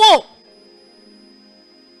gwakuteereddewo.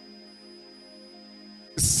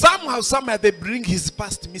 somehow, somewhere they bring his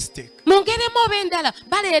past mistake. mu ngeri emu oba endala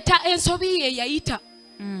baleeta ensobi ye yayita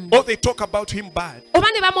Or they talk about him bad. oba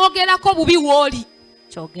ne bamwogerako bubi w'oli.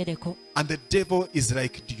 Kyogereko. And the devil is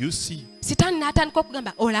like, do you see? sitaani n'atandika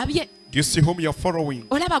okugamba olabye. Do you see whom you're following?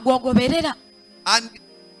 Olaba gwogoberera. And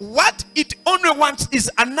what it only wants is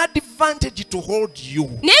an advantage to hold you.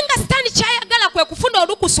 Naye nga sitaani kyayagala kwe kufuna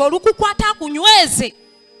olukusa olukukwata akunyweze.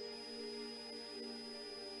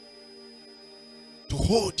 To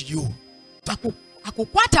hold you.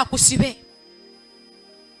 Akukwata akusibe.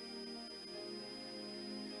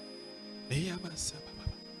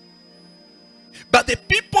 But the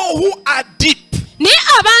people who are deep, naye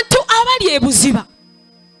abantu abali ebuziba,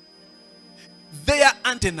 their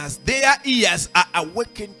antennas, their ears are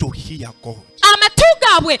awakened to hear God. Amatu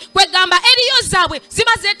gaabwe kwegamba eriyo zaabwe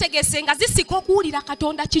ziba zeetegese nga zisika okuwulira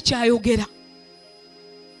Katonda kikyayogera.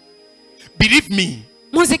 Believe me,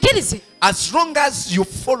 munzikirize, as long as you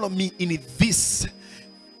follow me in this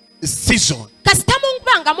season, kasita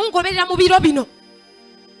mungubanga mungoberera mu biro bino,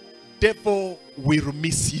 devil will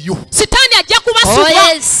miss you. sitaani ajja kubasubwa.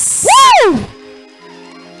 Oh yes. Woo!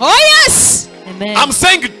 Oh yes. Amen. I'm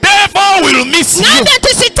saying devil will miss you. Nange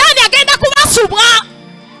nti sitaani agenda kubasubwa.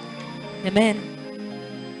 Amen.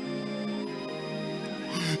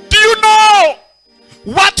 Do you know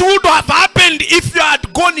what would have happened if you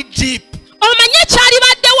had gone deep? Omanye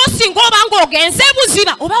kyalibaddewo singa obanga ogenze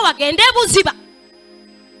ebuziba oba wagenda ebuziba.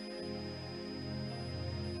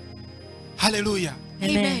 Hallelujah.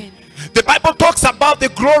 Amen. The Bible talks about the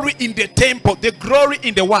glory in the temple, the glory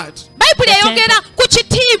in the word, Bayibuli eyogera ku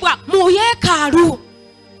kitiibwa mu yeekaalu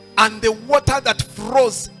and the water that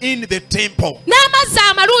flows in the temple. n'amazzi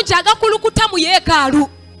amalungi agakulukuta mu yeekaalu.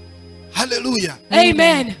 Hallelujah.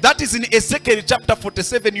 Amen. That is in Ezekiel chapter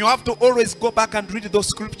 47. You have to always go back and read those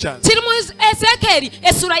scriptures. kiri mu Ezeekeri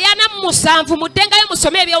essula ya 47 muddengayo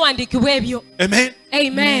musome ebyawandiikibwa ebyo. Amen.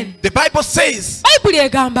 Amen. The Bible says Bayibuli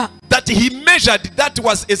egamba that he measured, that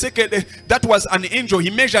was Ezekiel, that was an angel. He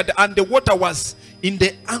measured and the water was in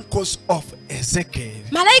the ankles of Ezekiel.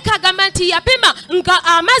 malayika agamba nti yapima nga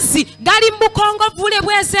amazzi gali mu bukongovvule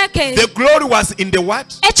bwa Ezeekeri. The glory was in the what?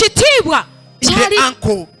 Ekitiibwa In the kyali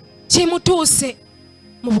ankle. kimutuuse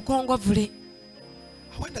mu bukongovvule.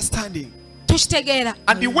 How understanding? Tukitegeera.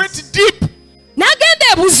 And he went deep.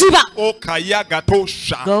 N'agenda ebuziba. Oh, kayaga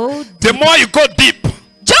tosha. Go The more you go deep,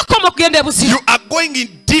 Gy'okoma okugenda ebuziba. you are going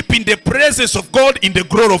in deep in the presence of God, in the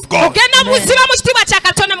glory of God. Ogenda buziba mu kitiibwa kya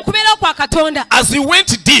Katonda mu kubeerawo kwa Katonda. As he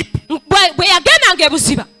went deep, Bwe yagendanga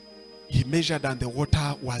ebuziba he measured and the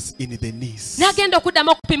water was in the knees. n'agenda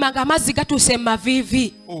okuddamu okupima nga amazzi gatuuse mu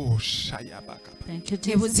maviivi. Oh, shayabaka. Thank you,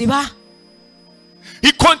 Jesus. Ebuziba.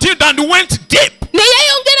 He continued and went deep. Ne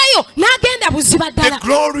yeeyongerayo n'agenda buziba The ddala.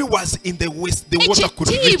 glory was in the west. The water could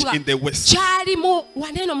reach Ekitiibwa in the west. kyali mu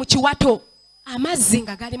waneeno mu kiwato. Amazzi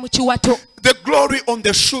nga gali mu kiwato. The glory on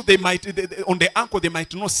the shoe, they might, on the ankle, they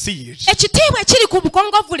might not see it. Ekitiibwa ekiri ku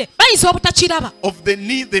bukongovvule bayinza obutakiraba. Of the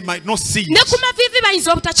knee, they might not see Ne it. ku maviivi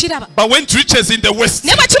bayinza obutakiraba. But when it reaches in the west,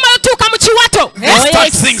 Ne bwe kimala otuuka mu kiwato. they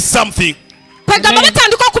start seeing something. Kwegamba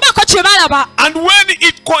batandika okubaako kye balaba. And when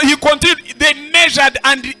he continued, they measured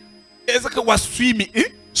and Ezekiel was swimming.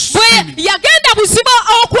 Bwe Swimming. yagenda buziba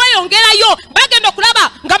okweyongerayo bagenda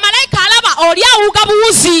okulaba nga malayika alaba oli awuga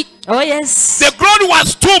buwuzi. Oh yes. The glory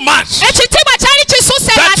was too much Ekitiibwa kyali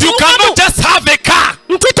kisuuse that you cannot just have a car.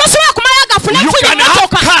 nti tosobola kumala gafuna You funa can have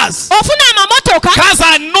emmotoka. cars. Ofuna amamotoka. Cars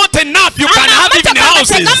are not enough. You can have even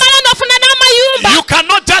houses. tegamala n'ofuna n'amayumba. You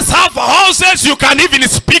cannot just have houses. You can even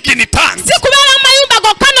speak in tongues. Si kubeera mu mayumba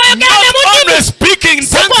gokka n'oyogera ne Not mu nnimi. only speaking in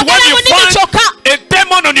tongues. kwogera When mu you nnimi find kyokka. a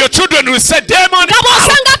demon on your children, will say, demon Nga out.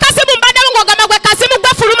 bw'osanga akasimu mbaddewo ng'ogamba gwe kasimu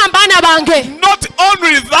gwe fuluma mu baana bange. Not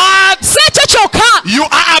only that, Si ekyo kyokka. you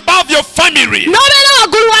are above your family. N'obeera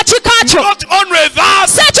waggulu wa kika kyo. Not only that,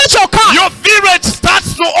 Si ekyo kyokka. your village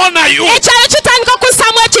starts to honor you. Ekyalo kitandika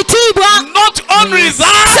okussaamu ekitiibwa. Not only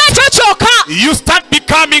that, Si ekyo kyokka. you start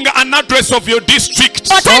becoming an address of your district.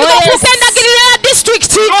 Otandika Oh, yes. okuuka endagiriro ya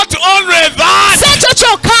disitulikiti. Not only Si that, ekyo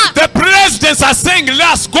kyokka. the presidents are saying,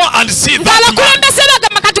 let's go and see that man. ng'abakulembeze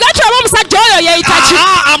bagamba kati gatulaba omusajja oyo yeeyita ki.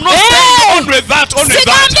 I'm not saying only that, only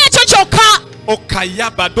that. sigambye ekyo kyokka.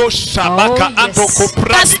 Okayabado shabaka Oh, yes. antoko kasita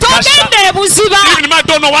pradikasha. ogenda ebuziba. Even I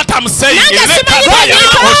don't know what I'm saying. Nange simanyi Elekataya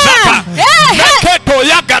bw'oyita. oshaka. Neketo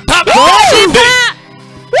yagataba.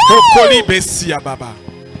 Kokoli besia baba.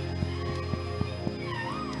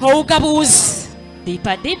 owuga buwuzi.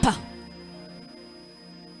 Deeper, deeper.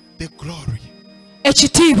 The glory.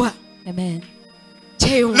 Ekitiibwa Amen.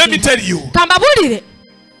 kyeyongera. Let me tell you. Kambabuulire.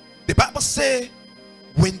 The Bible says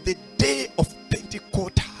when the day of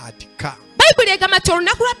Pentecost had come, bayibuli egamba nti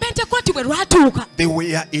olunaku lwa pentekooti bwe lwatuuka they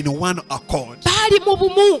were in one accord. baali mu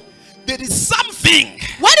bumu. There is something.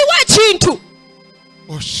 waliwo ekintu.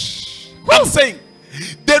 I'm saying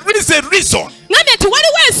There is a reason.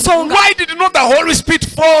 Why did not the Holy Spirit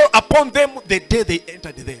fall upon them the day they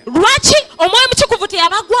entered there?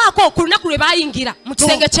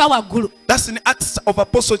 That's in Acts of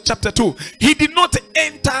Apostles chapter 2. He did not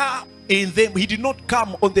enter in them. He did not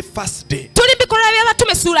come on the first day.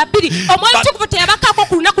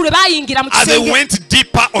 As they went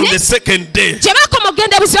deeper on the second day,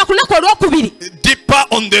 deeper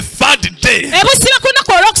on the third day,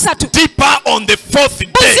 deeper on the fourth day,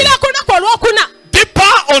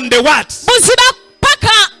 deeper on the what?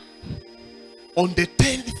 On the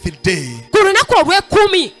 10th day.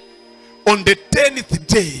 On the 10th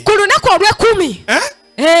day.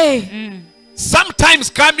 Sometimes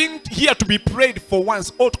coming here to be prayed for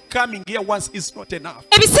once or coming here once is not enough.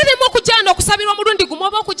 Even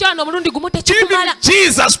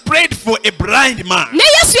Jesus prayed for a blind man and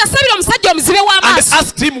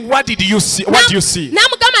asked him, what did you see? What do you see? He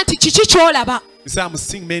said, I'm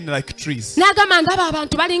seeing men like trees.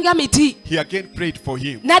 He again prayed for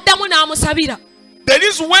him. There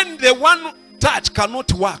is when the one touch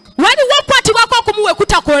cannot work.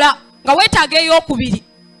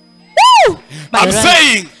 I'm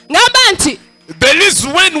saying there is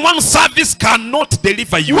when one service cannot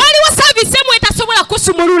deliver you.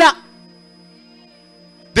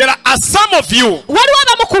 There are some of you,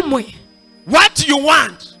 what you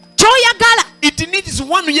want, it needs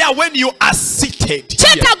 1 year when you are seated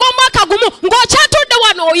here.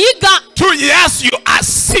 2 years you are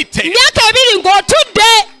seated.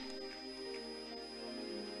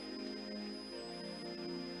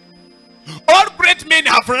 All great men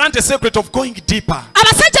have learned the secret of going deeper.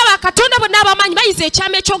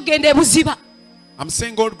 I'm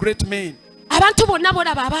saying all great men.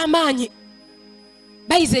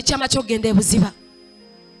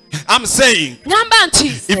 I'm saying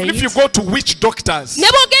if you go to witch doctors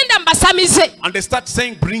and they start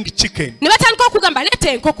saying bring chicken,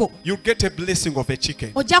 you get a blessing of a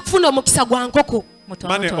chicken.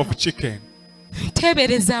 Money of chicken.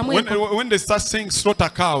 When they start saying slaughter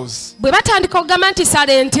cows, you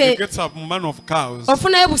get some man of cows.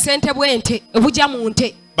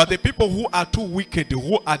 But the people who are too wicked,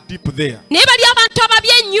 who are deep there, they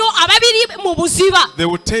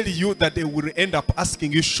will tell you that they will end up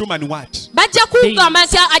asking you, Shuman, what?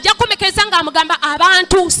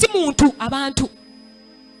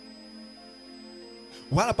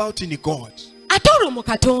 What about in God?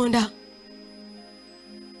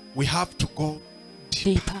 We have to go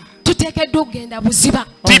deeper. Deeper.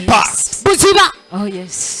 Oh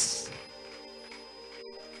yes.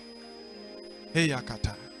 Hey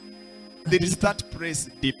Yakata. There is that praise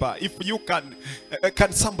deeper. If you can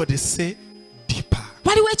somebody say deeper?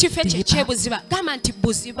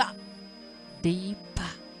 Deeper.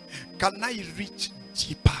 Can I reach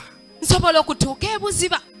deeper?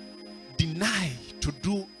 Deny to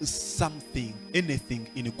do something, anything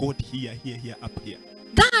in God here, up here.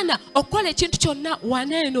 No.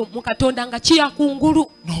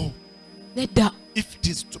 If it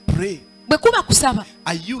is to pray,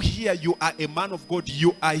 are you here? You are a man of God.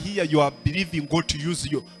 You are here. You are believing God to use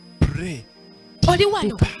you. Pray.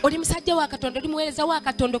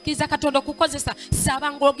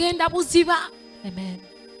 Amen.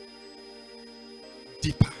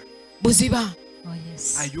 Deeper. Oh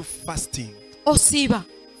yes. Are you fasting?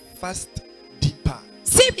 Fast deeper.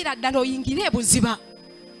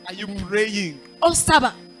 Are you praying?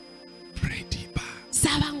 Pray deeper.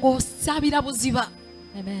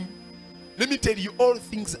 Amen. Let me tell you, all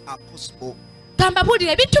things are possible.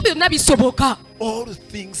 All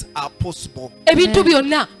things are possible.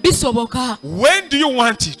 When do you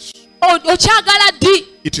want it?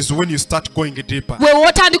 It is when you start going deeper.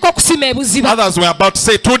 Others were about to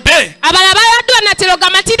say today.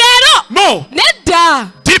 No.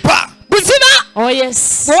 Deeper. Oh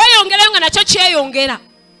yes.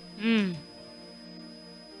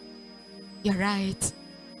 You're right.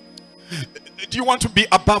 Do you want to be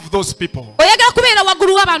above those people?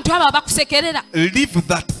 Leave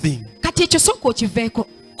that thing.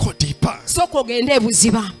 Go deeper.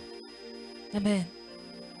 Amen.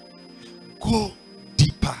 Go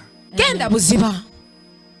deeper.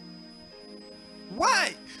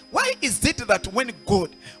 Why is it that when God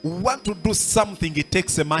wants to do something, it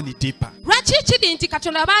takes a man deeper?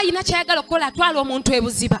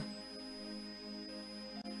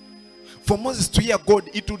 For Moses to hear God,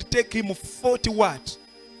 it would take him 40 what?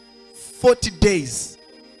 40 days.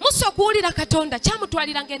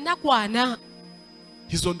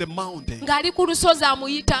 He's on the mountain.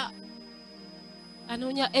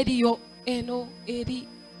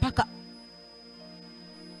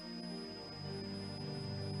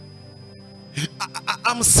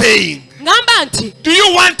 I'm saying, ngamba nti do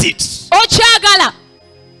you want it? okyagala?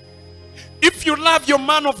 If you love your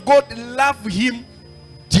man of God, love him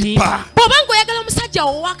deeper. bw'obanga oyagala omusajja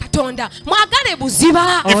owa Katonda mwagale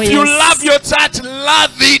buziba. If you love your church,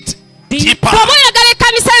 love it deeper. bw'oba oyagala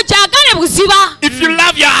ekkanisa yo gyagale buziba. If you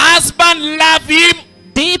love your husband, love him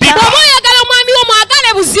deeper. bw'oba oyagala omwami wo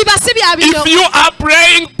mwagale buziba, si bya bino. If you are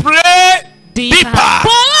praying, pray deeper.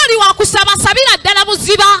 bw'oba oli wakusaba sabira ddala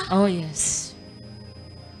buziba. Oh yes.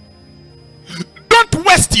 Don't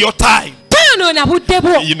waste your time. toyonoona budde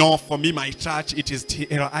bwo. You know, for me, my church, it is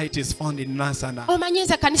TLI, it is found in Nansana. omanyi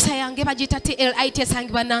nze kanisa yange bagiyita TLIT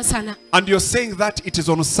esangibwa Nansana. And you're saying that it is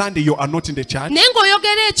on Sunday, you are not in the church. naye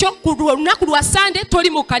ng'oyogera ekyo ku lunaku lwa Sande toli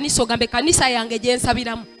mu kanisa, ogambe kanisa yange gye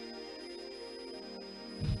nsabiramu.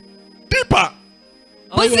 Deeper.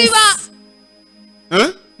 buziba.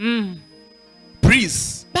 Huh?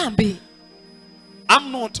 Please. bambi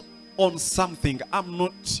I'm not on something. I'm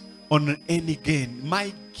not on any gain.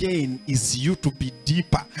 My gain is you to be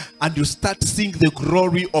deeper and you start seeing the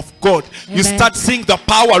glory of God. You Amen. start seeing the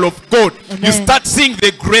power of God. You Amen. start seeing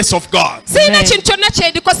the grace of God. sirina kintu kyonna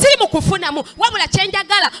kyendiko, siri mu kufunamu, wabula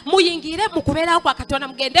kyenjagala muyingire mu kubeerawo kwa Katonda,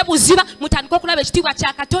 mugende buziba, mutandike okulaba ekitiibwa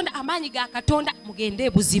kya Katonda, amaanyi ga Katonda, mugende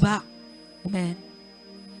buziba. Amen.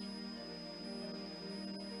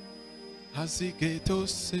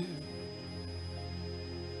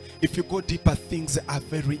 If you go deeper, things are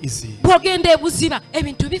very easy. bw'ogenda ebuziba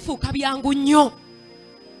ebintu bifuuka byangu nnyo.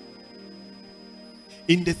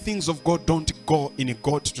 In the things of God, don't go in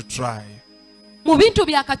God to try. mu bintu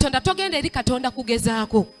bya Katonda togenda eri Katonda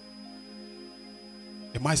kugezaako.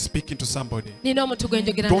 Am I speaking to somebody? nina omuntu gwe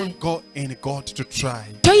njogera naye. Don't go in God to try.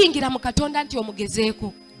 toyingira mu Katonda nti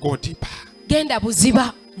omugezeeko, Go deeper. genda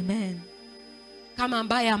buziba. Amen. kama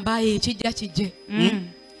mbaye ekijja kijje.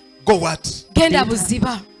 Go what? genda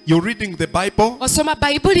buziba. You're reading the Bible. osoma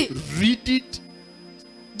bayibuli, Read it.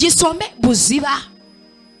 gisome buziba,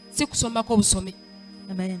 si kusomako busome.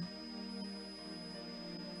 Amen.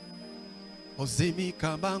 I'm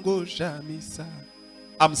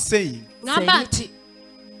saying, ngamba nti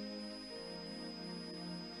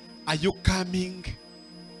are you coming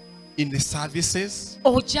in the services?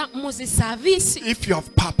 ojja mu zi saaviisi If you have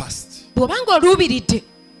purposed, bw'obanga oluubiridde,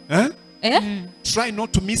 try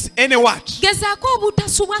not to miss any word. gezaako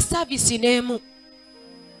obutasubwa saaviisi n'emu.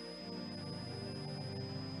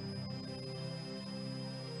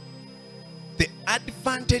 The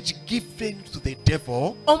advantage given to the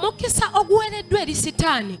devil, omukisa oguweereddwa eri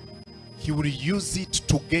sitaani he will use it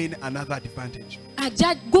to gain another advantage.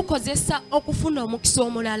 ajja gukozesa okufuna omukisa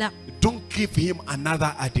omulala. Don't give him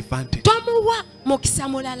another advantage. tomuwa mukisa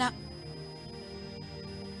mulala.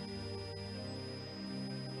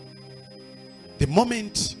 The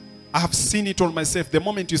moment I have seen it on myself, the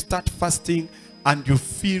moment you start fasting and you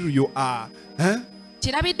feel you are,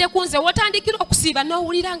 kirabidde ku nze wotandikira okusiiba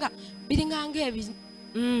n'owulira nga biringanga ebi.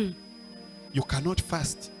 you cannot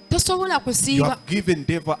fast. tosobola You kusiiba, have given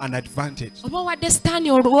devil an advantage. oba owadde sitaani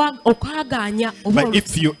okwagaanya. But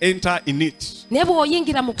if you enter in it, naye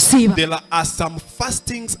bw'oyingira mu kusiiba, there are some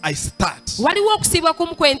fastings I start. waliwo okusiiba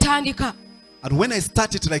kumu kwe ntandika. And when I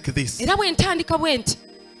start it like this, era bwe ntandika bwe nti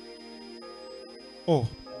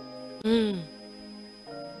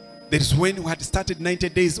there is when we had started 90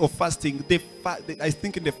 days of fasting. I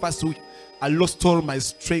think in the first week, I lost all my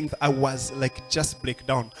strength. I was like just break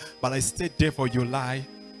down. But I said, devil, you lie.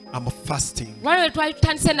 I'm fasting. waliwo twali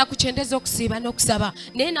tutandise ennaku kyenda ez'okusiiba n'okusaba,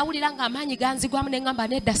 naye nawulira nga amaanyi ganzigwamu ne ngamba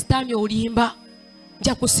nedda sitaani olimba,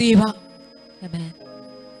 nja kusiiba. Amen.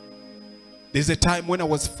 There's a time when I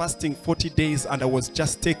was fasting 40 days and I was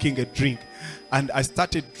just taking a drink. And I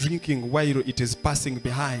started drinking while it is passing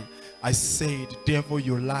behind. I said, devil,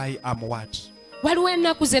 you lie, I'm what? waliwo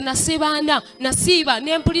ennaku ze nasiiba nasiiba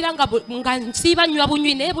ne mpulira nga nsiiba nywa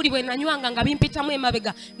bunywi, naye buli bwe nanywanga nga bimpitamu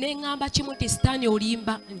emabega ne ngamba kimu nti sitaani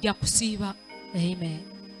olimba, nja kusiiba. Amen.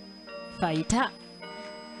 Fighter.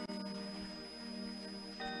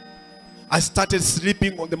 I started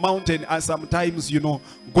sleeping on the mountain, and sometimes, you know,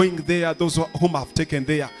 going there, those whom I've taken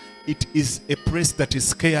there, it is a place that is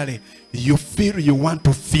scary. You feel you want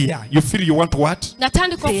to fear. You feel you want what?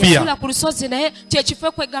 natandika okusuula ku lusozi naye kyekifo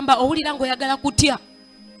ekwegamba owulira ng'oyagala kutya.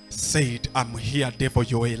 Said, I'm here, devil,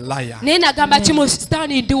 you're a liar. naye nagamba kimu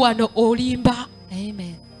sitaani ndi wano olimba,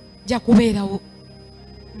 Amen. nja kubeerawo.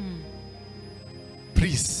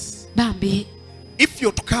 Please, bambi if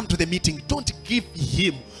you're to come to the meeting, don't give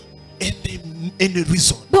him any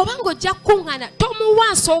reason. bw'obanga ojja kukuŋŋaana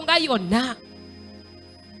tomuwa nsonga yonna.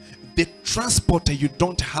 The transporter you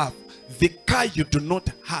don't have, the car you do not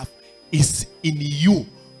have, is in you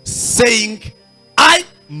saying, I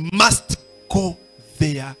must go there.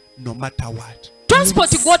 no matter what. Transport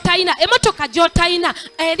gw'otayina, emotoka gy'otayina,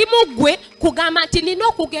 erimu gwe kugamba nti nina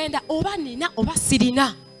okugenda oba nina oba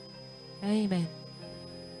sirina. Amen.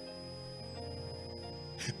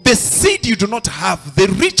 The seed you do not have, the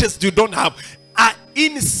riches you don't have, are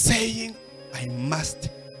in saying, I must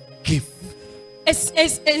give.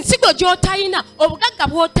 Ensigo gy'otayina, obugagga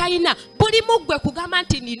bw'otayina, bulimu gwe kugamba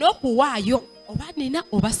nti nina okuwaayo oba nina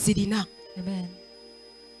oba sirina. Amen.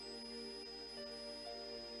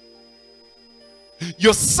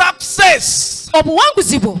 Your success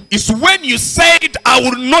is when you said, I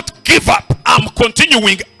will not give up. I'm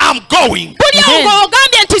continuing. I'm going.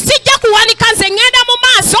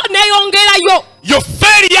 Your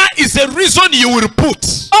failure is a reason you will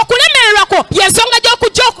put.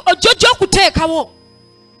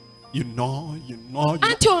 You know.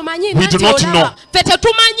 We do not know.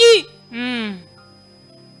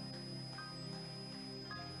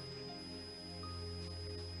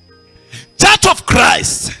 Church of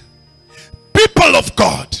Christ, people of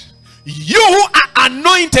God, you who are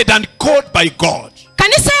anointed and called by God,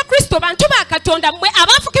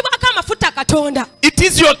 it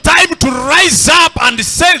is your time to rise up and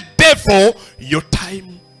say, therefore, your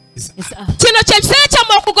time is up.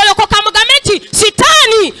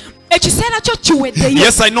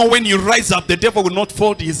 Yes, I know when you rise up, the devil will not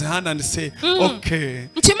fold his hand and say, okay.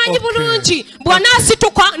 He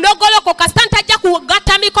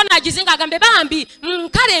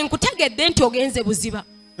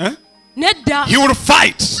will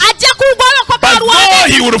fight. But though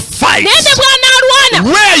he will fight,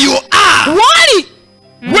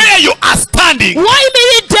 where you are standing,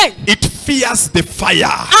 it fears the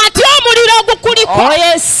fire. Oh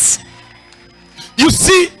yes. You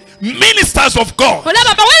see, ministers of God,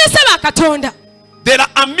 there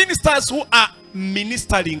are ministers who are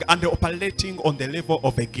ministering and operating on the level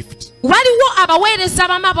of a gift.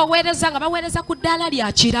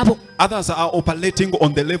 Others are operating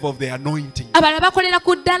on the level of the anointing.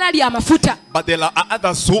 But there are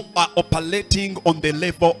others who are operating on the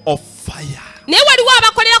level of fire.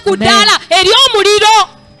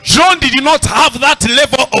 John did not have that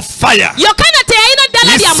level of fire. He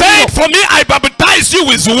said, for me, I baptize you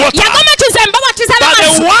with water. But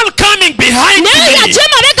the one coming behind me,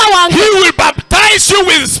 he will baptize you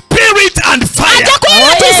with spirit and fire.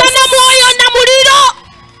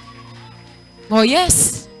 Oh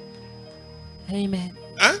yes. Amen.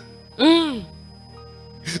 Huh?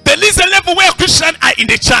 There is a level where Christians are in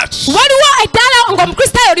the church.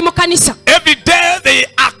 Every day they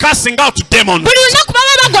are casting out demons. In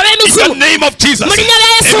the name of Jesus. I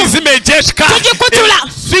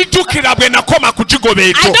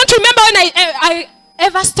don't remember when I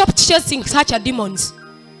ever stopped chasing such a demons.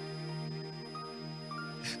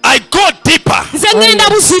 I go deeper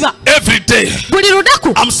every day.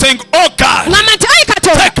 I'm saying, oh God,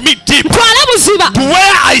 take me deep to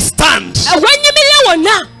where I stand.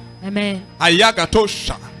 Amen. Hey,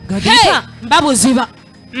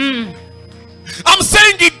 I'm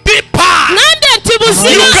saying it deeper.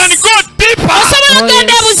 You can go deeper.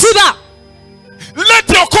 Let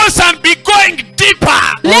your concern be going deeper.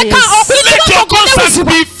 Let your concern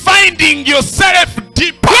be finding yourself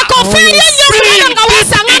deeper.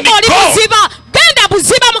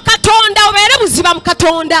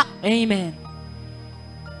 Amen.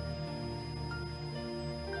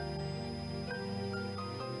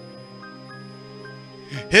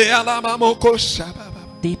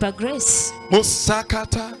 Deeper grace.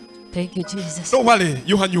 Thank you, Jesus. Don't worry,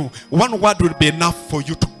 you and you. One word will be enough for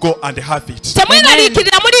you to go and have it.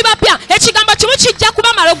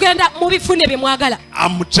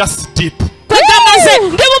 I'm just deep.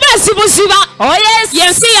 Oh yes.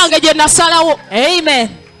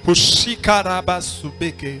 Amen.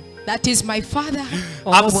 That is my Father.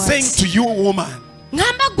 I'm saying to you, woman.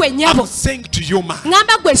 I'm saying to you, man.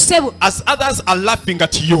 As others are laughing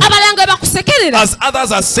at you, as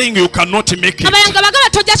others are saying you cannot make it,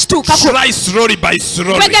 try slowly by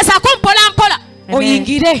slowly.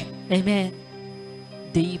 Amen.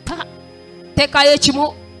 Deeper.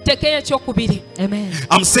 Amen.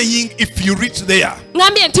 I'm saying if you reach there,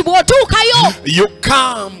 you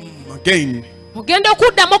come again.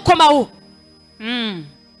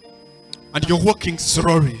 And you're walking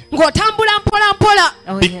slowly. Oh,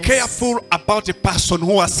 be careful about a person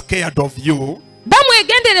who is scared of you.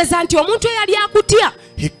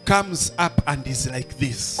 He comes up and is like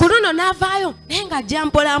this.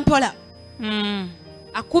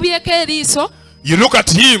 You look at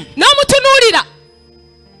him.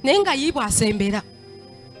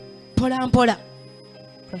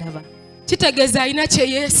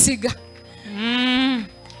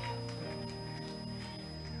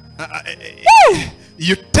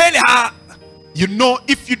 You tell her, you know,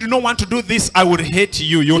 if you do not want to do this, I will hate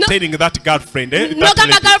you. You're telling that girlfriend. And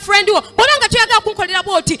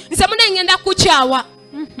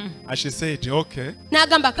she said, okay.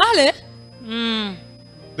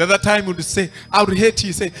 The other time would say, I would hate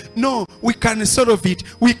you. Say, no, we can solve it.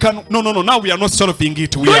 We can. No. Now we are not solving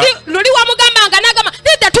it. We are.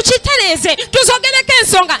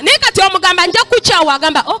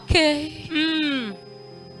 Okay.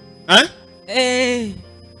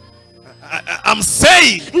 I'm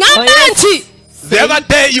saying. The other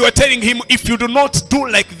day you were telling him, if you do not do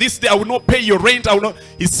like this, I will not pay your rent. I will not.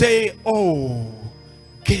 He say, oh,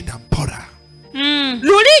 get them pora.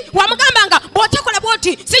 Luli wamugambanga bw'otakola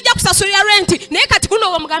bw'oti sijja kusasulira renti naye kati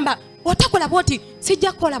kuno wamugamba bw'otakola bw'oti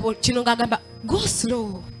sijja kukola kino ng'agamba go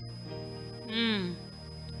slow.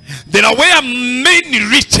 There are where many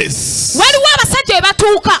riches. Waliwo abasajja we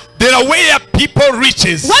batuuka. There are where people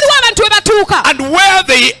riches. Waliwo abantu we batuuka. And where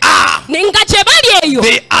they are, nga gye bali eyo,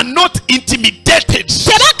 they are not intimidated.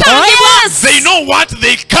 Tebakangibwa. They know what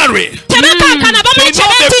they carry. Tebakankana bamanyi kye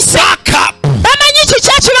beetisse. Bamanyi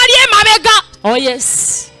kiki ekibali emabega. Oh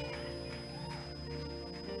yes.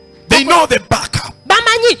 They know the backup.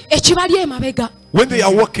 Bamanyi ekibali emabega. When they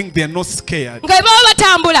are walking, they are not scared. Nga baba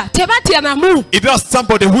batambula tebatya namu. If there's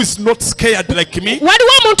somebody who is not scared like me,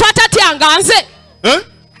 waliwo omuntu atatyanga nze.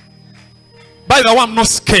 By the way, I'm not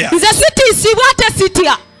scared. Nze sitiisibwa ate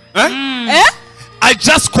sitya. I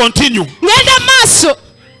just continue. Ngenda maaso.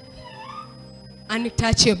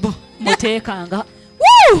 Untouchable. Muteekanga.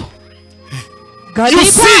 Woo! You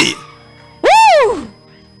see, woo!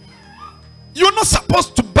 You're not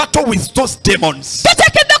supposed to battle with those demons. You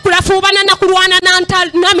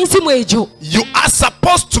are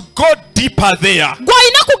supposed to go deeper there.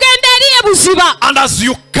 And as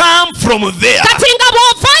you come from there,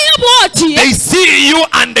 they see you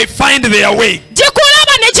and they find their way.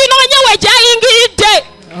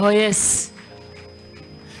 Oh yes.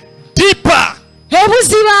 Deeper.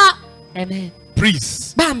 Amen.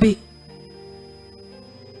 Please. Bambi.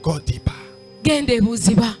 Go deeper.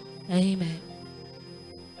 Amen.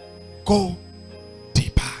 Go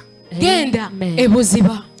deeper. Genda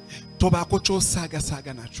ebuziba.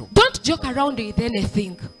 Don't joke around with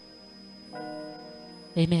anything.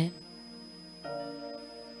 Amen.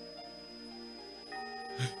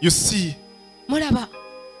 You see, Mulaba.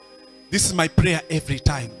 This is my prayer every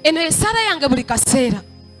time. Eno esala yange buli kaseera.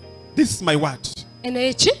 This is my word. Eno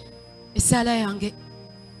eki esala yange.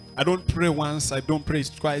 I don't pray once, I don't pray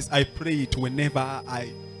it twice. I pray it whenever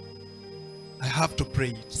I have to pray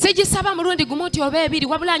it. Segisaba mulundi gumu nti oba ebiri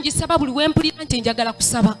wabula ngisaba buli wempulira nti njagala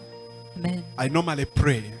kusaba. Amen. I normally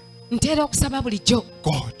pray. Nteera okusaba bulijjo.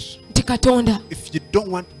 God, nti Katonda, if you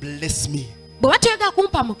don't want to bless me, bwe batwega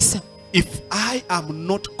kumpa mukisa, if I am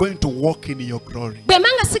not going to walk in your glory, bwe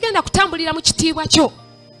manga sigenda kutambulira mu kitiibwa kyo,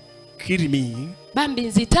 kill me, bambi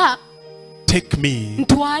nzita, take me,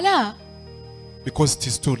 ntwala, because it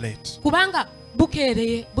is too late. Kubanga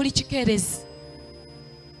bukeereye buli kikeerezi.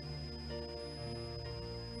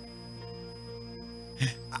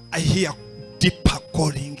 I hear deeper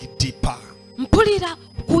calling, deeper. Mpulira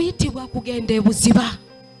kuyitibwa kugenda ebuziba.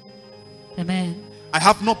 Amen. I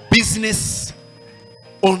have no business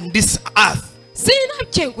on this earth Sina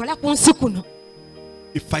kyenkola ku nsi kuno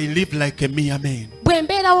if I live like a mere man. bwe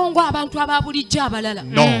mbeerawo ng'abantu ababulijjo abalala.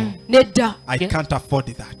 No. Nedda. I can't afford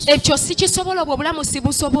that. Ekyo si kisobola, obwo obulamu si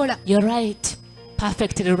busobola. You're right.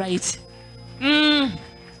 Perfectly right.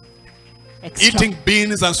 Eating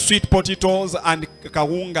beans and sweet potatoes and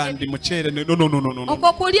kawunga and muchere. No.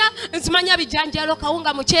 Okwo kulya nzimanya bijanjalo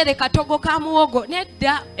kawunga muchere katogo ka muwogo.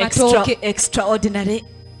 Nedda matooke. Extraordinary.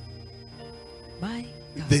 Bye.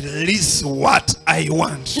 There is what I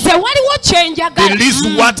want. Nze waliwo kyenjagala. There is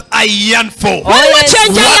what I yearn for. Waliwo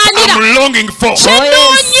kyenjayanira. What I'm longing for.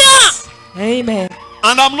 Kyenoonya. Amen.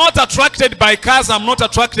 And I'm not attracted by cars, I'm not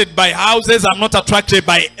attracted by houses, I'm not attracted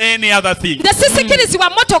by any other thing. Nze sisikirizibwa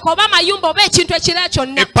mmotoka oba mayumba oba ekintu ekirala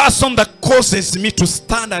kyonna. A person that causes me to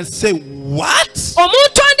stand and say, what?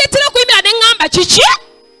 Omuntu andeetera okuyimira ne ŋŋamba kiki?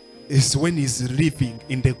 Is when he's living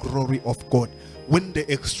in the glory of God. When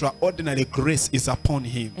the extraordinary grace is upon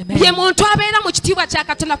him. Ye muntu abeera mu kitiibwa kya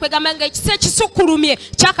Katonda kwegamba nga ekisa ekisukulumye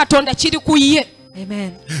kya Katonda kiri ku ye.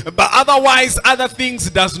 Amen. But otherwise, other things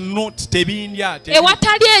does not tebindya.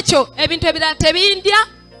 Ewatali ekyo ebintu ebirala tebindya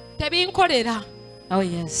tebinkolera. Oh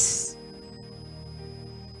yes.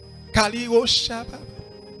 Kaliwo shaba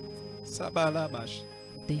sabalabash.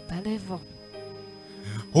 Deeper level.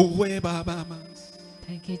 Uwe baba mas.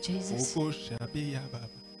 Thank you, Jesus.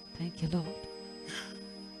 Thank you, Lord.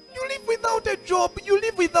 You live without a job. You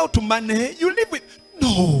live without money. You live with...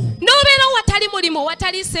 No. mulimu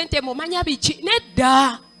watali sente mumanya biki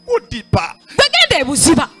nedda. Go deeper. Begenda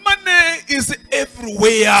ebuziba. Money is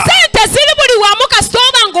everywhere. Sente ziri buli wamu kasita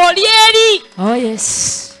oba ng'oli eri. Oh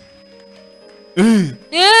yes.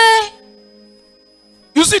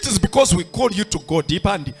 You see, it is because we call you to go deeper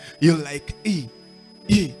and you're like,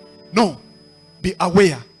 no, be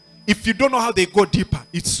aware. If you don't know how they go deeper,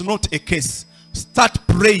 it's not a case. Start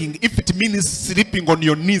praying. If it means sleeping on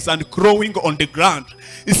your knees and crawling on the ground,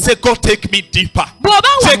 say, God, take me deeper.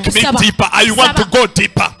 Take me deeper. I want to go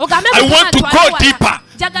deeper. I want to go deeper.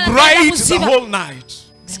 Right the whole night.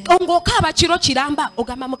 Ng'okaaba kiro kiramba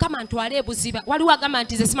ogamba Mukama ntwale ebuziba. Waliwo agamba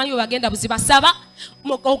nti ze simanyi bagenda buziba. Saba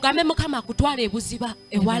ogambe Mukama akutwale ebuziba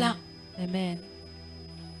ewala. Amen.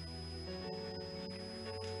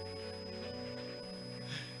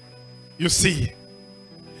 You see,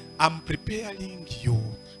 I'm preparing you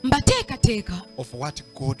mbateekateeka of what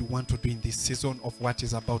God wants to do in this season, of what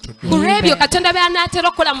is about to do. Kulebyo Katonda by'anaatera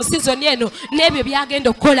okukola mu season eno n'ebyo byagenda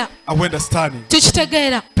okukola. Are we understanding?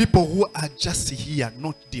 Tukitegeera. People who are just here,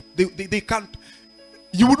 not deep. They can't.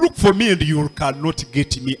 You will look for me and you cannot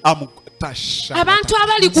get me. I'm Tasha. Abantu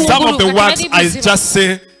abali kungulu. Some of the words I just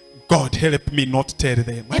say, God help me not tell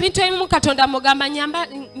them. Ebintu ebimu Katonda mugamba nyamba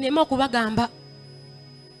neme okubagamba.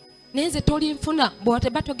 Nenze toli nfuna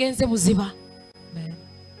bw'oteba togenze buziba.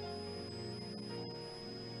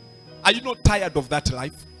 Are you not tired of that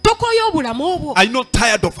life? Tokoye obulamu obwo. Are you not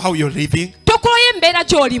tired of how you're living? Tokoye embeera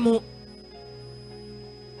gy'olimu.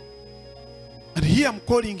 And here I'm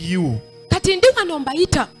calling you. Kati ndi wano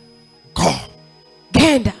mbayita. Go.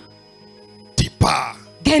 Genda. Deeper.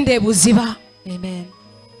 Genda ebuziba. Amen.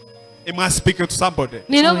 Am I speaking to somebody?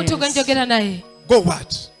 Nina omuntu gwe njogera naye. Go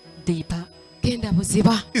what? Deeper. Genda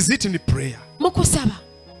buziba. Is it in prayer? Mukusaba.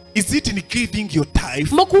 Is it in giving your tithe?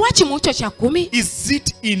 Mukuwa kimu kyo kya kkumi. Is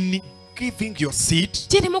it in giving your seed?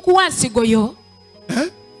 Kiri mukuwa nsigo yo.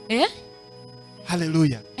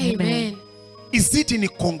 Hallelujah. Amen. Is it in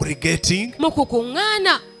congregating?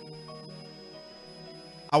 Mukukuŋŋaana.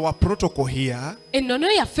 Our protocol here ennono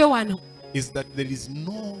yaffe wano is that there is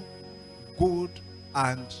no good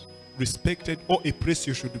and respected or a place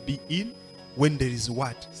you should be in when there is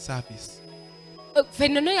what? Service.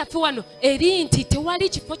 Fennono yaffe wano eri nti tewali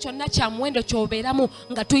kifo kyonna kya muwendo ky'obeeramu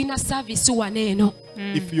nga tulina saavisi wano eno.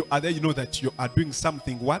 If you are there, you know that you are doing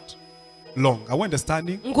something what? Long. Are we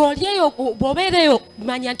understanding? Ng'oli eyo bw'obeera eyo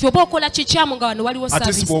manya nti oba okola kikyamu nga wano waliwo At least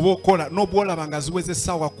saavisi. bw'oba okola n'obwolaba nga ziweze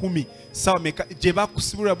essaawa 10 ssaawa meka gye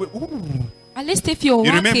bakusibula At least if you're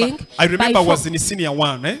working, I remember I was in senior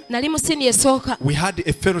 1. nali mu senior esooka. We had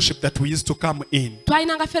a fellowship that we used to come in.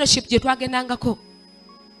 Twalinanga fellowship gye twagendangako.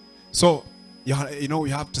 So you know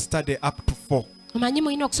you have to study up to 4. Omanyi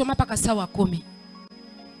mulina okusoma paka ssaawa 10.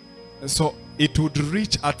 So it would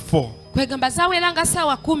reach at 4. Kwegamba zaaweranga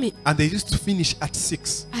ssaawa 10. And they used to finish at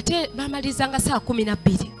 6. Ate baamalizanga ssaawa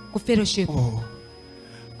 12 ku fellowship. Oh.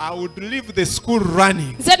 I would leave the school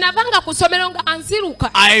running. Nze navanga ku ssomero nga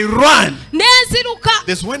nziruka. I ran. Nenziruka.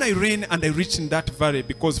 There's when I ran and I reached in that valley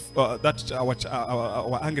because that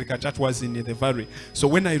our Anglican church was in the valley. So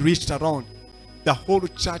when I reached around, the whole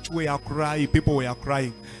church were crying. People were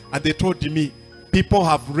crying, and they told me, people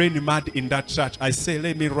have run mad in that church. I say,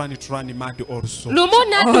 let me run mad also. Lumu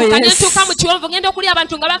nadduka ne ntuuka mu kiwonvu ngenda okuli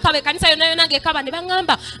abantu nga bakaba ekkanisa yonna yonna ng'ekaba ne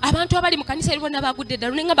baŋŋamba abantu abali mu kanisa eri bonna bagudde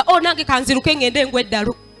eddalu ne ŋŋamba nange kanziruke ngende engwe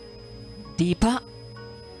eddalu. Deeper.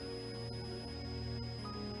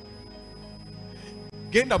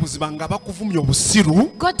 Genda buziba nga bakuvumya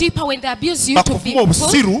obusiru. Go deeper when they abuse you to be Bakuvuma a fool.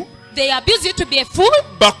 obusiru. They abuse you to be a fool.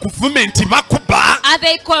 Bakuvume nti bakuba. Are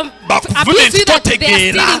they Bakuvume abuse you nti that they are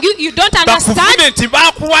totegeera. stealing you? You don't understand. Bakuvume nti They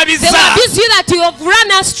bakuwabiza. will abuse you that you have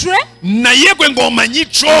run astray. Naye gwe ng'omanyi And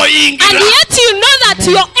ky'oyingira. yet you know that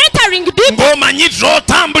you're entering deep. Ng'omanyi You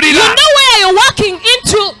ky'otambulira. know where you're walking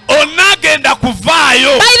into. Onaagenda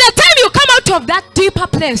kuvaayo. By the time you come out of that deeper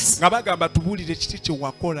place, Nga bagamba tubuulire kiki kye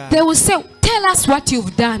wakola. they will say, tell us what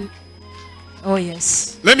you've done. Oh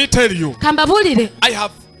yes. Let me tell you. Kambabuulire. I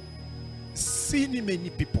have seen many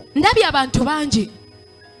people. Ndabye abantu bangi.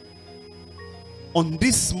 On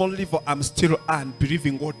this small level, I'm still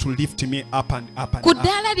believing God to lift me up and up and Ku up.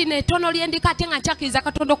 ddaala lino ettono lye ndiko ate nga nkyakiriza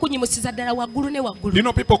Katonda okunyimusiza ddala waggulu ne waggulu. You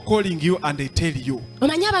know, people calling you and they tell you.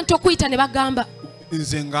 Omanyi abantu okuyita ne bagamba.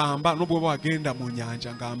 Nze ngamba n'obw'oba wagenda mu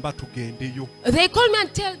nyanja ngamba tugendeyo. They call me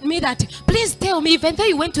and tell me that, please tell me, even though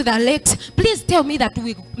you went to the lakes, please tell me that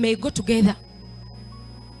we may go together.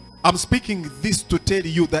 I'm speaking this to tell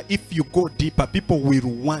you that if you go deeper, people will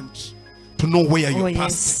want to know where you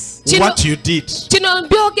passed, what you did. Kino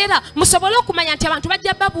mbyogera musobole okumanya nti abantu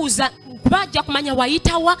bajja babuuza bajja kumanya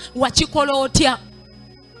wayitawa wakikola otya.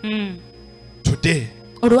 Today,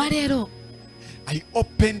 Olwaleero I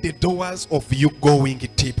open the doors of you going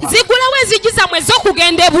deeper. Zigulawo enzigi zammwe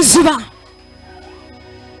ez'okugenda ebuziba.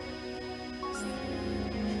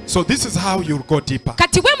 So this is how you'll go deeper.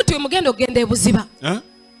 Kati bwe mutwe mugenda okugenda ebuziba.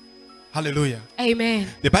 Hallelujah. Amen.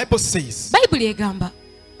 The Bible says, Bayibuli egamba.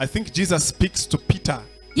 I think Jesus speaks to Peter.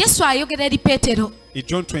 Yesu ayogera eri Peetero. In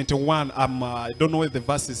John 21, I don't know whether the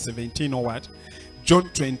verse is 17 or what. John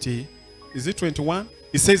 20, is it 21?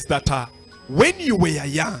 It says that when you were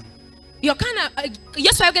young.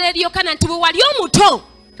 Yesu ayogera eri Yokaana nti bwe wali omuto.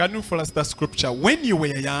 Can you follow that scripture? When you were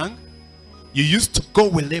young, you used to go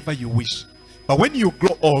wherever you wish. But when you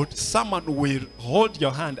grow old, someone will hold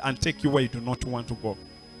your hand and take you where you do not want to go.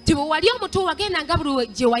 Tibo wali omuto wagendanga buli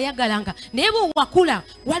gye wayagalanga naye bwe wakula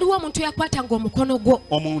waliwo omuntu yakwatanga omukono gwo.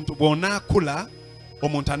 Omuntu bw'onaakula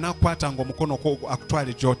omuntu anaakwatanga omukono gwo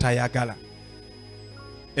akutwale gy'otayagala.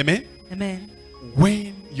 Amen? Amen.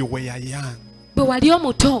 When you were young, bwe wali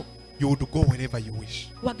omuto you would go wherever you wish.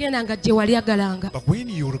 wagendanga gye waliyagalanga. But when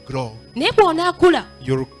you grow, naye bw'onaakula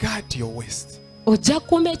you'll guard your waist. ojja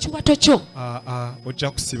kukuuma ekiwato kyo.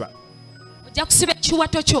 Ojja kusiba. ojja kusiba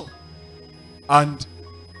ekiwato kyo. And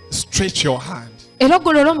stretch your hand. Era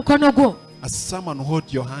ogolola omukono gwo. As someone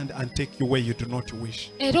hold your hand and take you where you do not wish.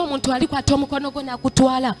 Era omuntu alikwata omukono gwo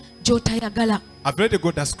n'akutwala gy'otayagala. I've already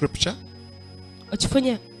got that scripture.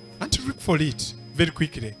 Okifunye? And to look for it very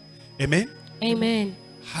quickly. Amen? Amen.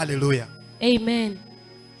 Hallelujah. Amen.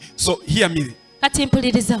 So hear me. Kati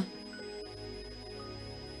mpuliriza.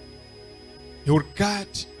 He will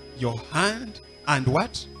guard your hand and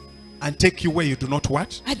what? And take you where you do not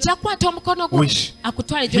what? Ajja kukwata omukono gwo Wish.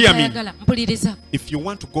 akutwale Hear me. gy'otayagala. Mpuliriza. If you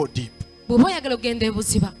want to go deep, bw'oba oyagala ogenda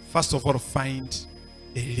ebuziba first of all, find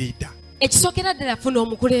a leader. ekisookera ddala funa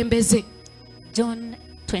omukulembeze. John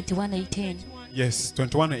 21:18. Yes,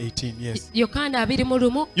 21:18. Yes. Yokaana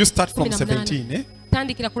 21. You start from 18, 17, eh?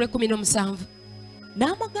 tandikira ku 17.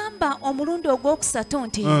 N'amugamba omulundi ogwokusatu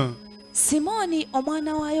nti Simooni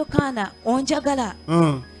omwana wa Yokaana onjagala.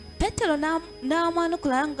 Peetero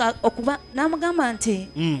n'amwanukula nga okuba n'amugamba nti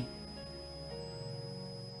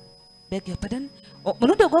beg your pardon.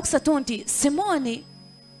 Omulundi ogwokusatu nti Simooni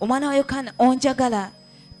omwana wa Yokaana onjagala.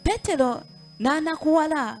 Peetero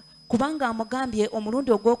n'anakuwala kubanga amugambye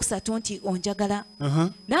omulundi ogwokusatu nti onjagala.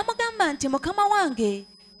 N'amugamba nti Mukama wange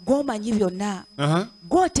gw'omanyi byonna.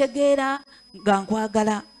 Gw'otegeera nga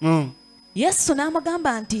nkwagala. Yesu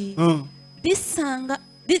n'amugamba nti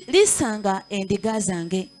lisanga endiga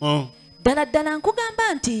zange. Ddala ddala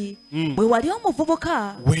nkugamba nti bwe wali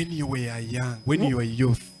omuvubuka when you were young, when you were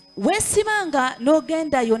youth, weesibanga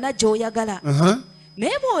n'ogenda yonna gy'oyagala.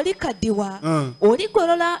 Naye bw'oli kaddiwa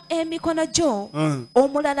oligolola emikono gyo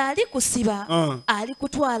omulala alikusiba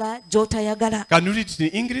alikutwala gy'otayagala. Can you read it in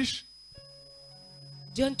English?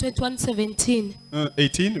 John 21:17.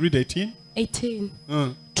 18, read 18. 18.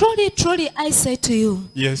 Truly, truly, I say to you,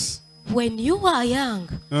 Yes. when you were young,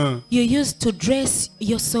 you used to dress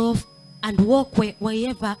yourself and walk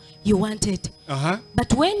wherever you wanted.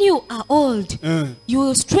 But when you are old, you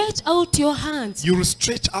will stretch out your hands. You will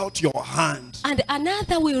stretch out your hand. And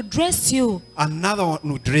another will dress you. Another one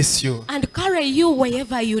will dress you. And carry you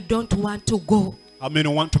wherever you don't want to go. How many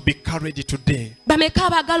want to be carried today? Bameka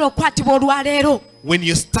abagala okwatibwa olwaleero. When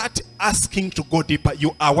you start asking to go deeper,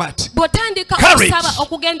 you are what? Bw'otandika Courage. okusaba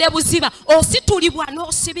okugenda ebuziba ositulibwa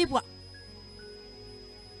n'osibibwa.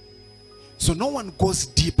 So no one goes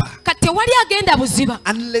deeper Kati tewali agenda buziba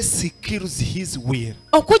unless he kills his will.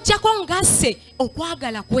 okuggyako ng'asse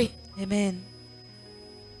okwagala kwe. Amen.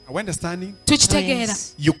 Are we understanding? Tukitegeera.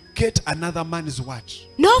 Yes. You get another man's what?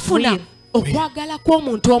 N'ofuna Will. okwagala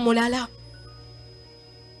kw'omuntu omulala.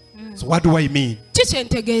 So what do I mean? Ki kye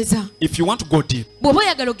ntegeeza? If you want to go deep, Bw'oba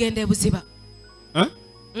oyagala ogenda ebuziba.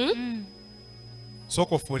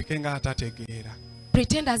 sooka ofuulike ng'atategeera.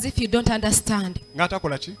 Pretend as if you don't understand.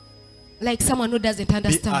 Ng'atakola ki? Like someone who doesn't Be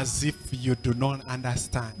understand. as if you do not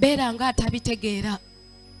understand. Beera ng'atabitegeera.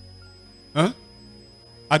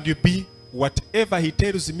 And you be, whatever he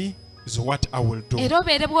tells me is what I will do. Era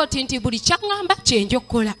obeere bw'oti nti buli ky'aŋŋamba kyenja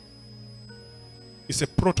okukola. It's a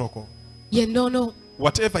protocol. Ye nnono.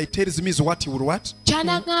 Whatever he tells me is what he will what?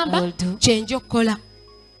 Ky'anaŋŋamba I will do. kyenja okukola.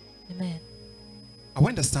 Amen. Are we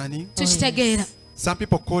understanding? Tukitegeera. Some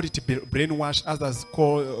people call it brainwash, others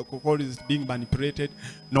call it being manipulated.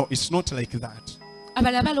 No, it's not like that.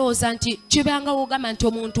 Abalala balowooza nti kibanga wogamba nti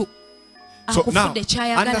omuntu So now, akufudde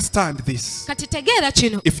ky'ayagala. understand this. Kati tegeera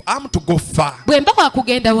kino. If I'm to go far, Bwe mba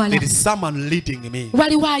wakugenda wala. there is someone leading me.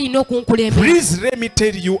 Waliwo alina okunkulembera. Please let me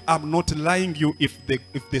tell you, I'm not lying you if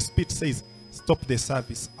the spirit says, stop stop the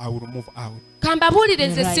service, I will move out. Kambabuulire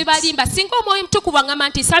nze sibalimba singa omwoyo mutukuvu angamba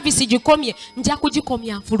nti service gikomye nja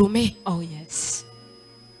kugikomya nfulume. Oh yes.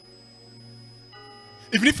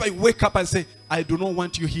 Even if I wake up and say, I do not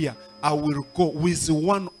want you here, I will go with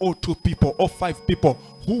 1 or 2 people or 5 people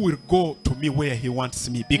who will go to me where he wants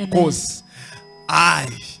me, because I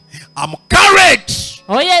am carried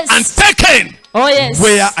and taken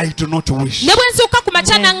where I do not wish. Ne bwenzuuka ku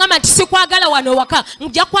makya n'aŋŋamba nti sikwagala wano waka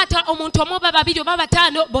nja kukwata omuntu omu oba babiri oba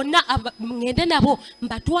bataano bonna ŋŋende nabo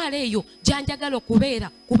mbatwale eyo gyanjagala okubeera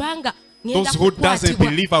kubanga ŋŋenda Those who doesn't kukwatibwa.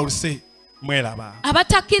 believe, I will say, mweraba.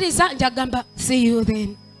 Abatakkiriza njagamba see you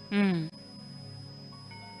then.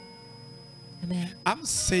 Amen. I'm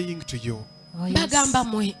saying to you, Bagamba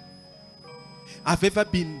mwe. I've ever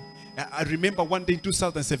been, I remember one day in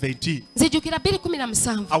 2017, Nzijukira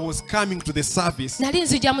 2017 I was coming to the service. nali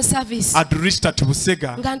nzija mu service I'd reached at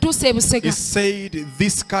Busega. nga ntuuse e Busega. He said,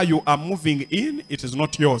 this car you are moving in, it is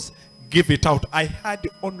not yours. Give it out. I had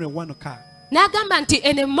only 1 car. N'agamba nti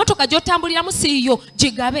eno emmotoka gy'otambuliramu siiyo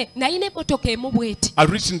gigabe nayina emmotoka emu bweti. I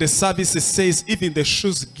reached in the service, it says, even the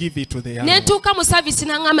shoes, give it to the Ne other. ntuuka mu service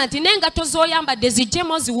n'aŋŋamba nti n'engatto z'oyambadde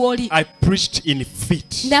zijjemu ziwooli. I preached in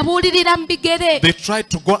feet. Nabuulirira mu bigere. They tried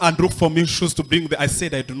to go and look for me shoes to bring. I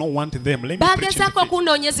said, I do not want them. Let me preach in Bagezaako feet.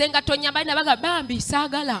 okunoonyeza engatto nnyamba na baga bambi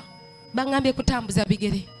saagala. Baŋŋambye kutambuza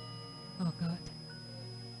bigere. Oh God.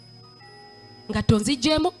 Ngatto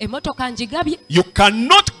nzijjemu emmotoka njigabye. You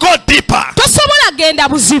cannot go deeper Tosobola genda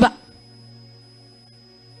buziba.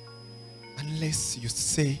 unless you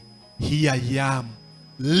say, here I am.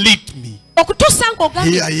 Lead me. Okutuusa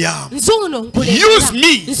ng'ogambye Here I am. nzuuno Use nkuleetera.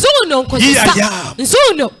 me. Nzuuno nkozesa. Here I am.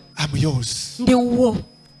 Nzuuno I'm yours. ndi wo.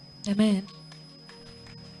 Amen.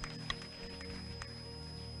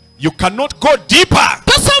 You cannot go deeper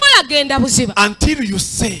Tosobola genda buziba. until you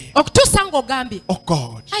say, Okutuusa ng'ogambye oh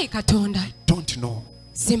God, ayi Katonda don't know,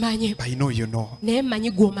 simanyi but I know you know. naye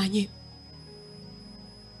mmanyi gw'omanyi.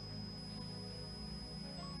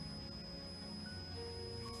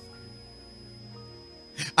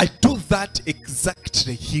 I do that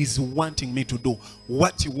exactly. He's wanting me to do.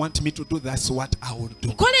 What you want me to do, that's what I will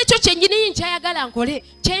do. Kola ekyo kyennyini kyayagala nkole.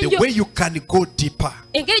 The way you can go deeper.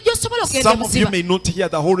 Engeri gy'osobola okugenda Some of you buziba. may not hear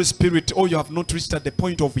the Holy Spirit, or you have not reached at the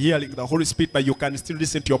point of hearing the Holy Spirit, but you can still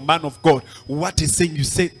listen to your man of God. What he's saying, you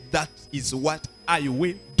say, that is what I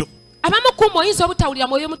will do. Abamu ku oyinza obutawulira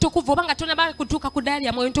mwoyo mutukuvu oba nga tonaba kutuuka ku ddaali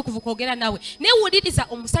ya mwoyo mutukuvu kwogera nawe naye wuliriza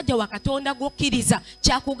omusajja wa Katonda gw'okkiriza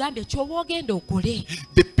kyakugambye ky'oba ogenda okole.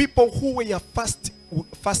 The people who were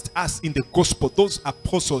first us in the gospel, those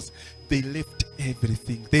apostles, they left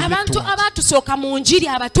everything. They left Abantu what? abaatusooka mu njiri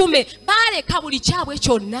abatume baaleka buli kyabwe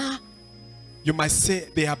kyonna. You might say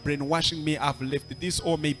they are brainwashing me, I've left this,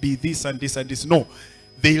 or maybe this and this and this. No,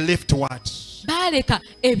 they left what? Baaleka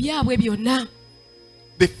ebyabwe byonna.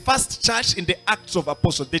 The first church in the Acts of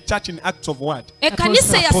Apostles, the church in Acts of what?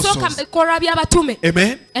 Ekkanisa eyasooka mu bikolwa by'abatume.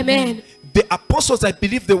 Amen? Amen. The apostles, I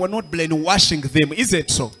believe they were not brainwashing them, is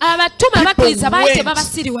it so? Abatume People abakkiriza baali went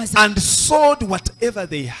tebabasiriwaza. and sold whatever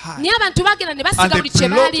they had, Naye abantu bagenda ne basiga and buli kye they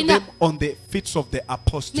brought baalina. them on the feet of the Ne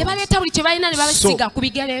apostles. baleeta buli kye balina ne babasiga ku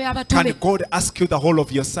bigere Can by'abatume. God ask you the whole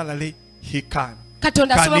of your salary? He can.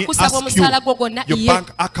 Katonda Can asobola he okusaba ask omusaala gwo gwonna? you your Ye.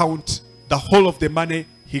 bank account, the whole of the money?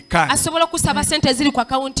 He can. Asobola okusaba sente eziri ku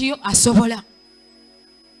akawunti yo? Asobola.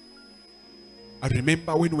 I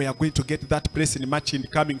remember when we are going to get that place in Machin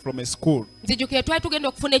coming from a school. Nzijukire twali tugenda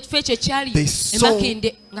okufuna ekifo ekyo ekyali They saw-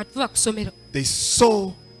 emakinde nga tuva ku ssomero. They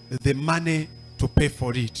saw the money to pay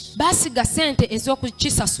for it. Baasiga sente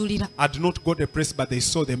ez'okukisasulira. I did not go to the place, but they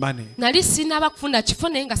saw the money. Nali sinaba kufuna kifo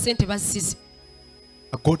naye nga sente bazisize.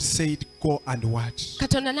 God said, go and watch.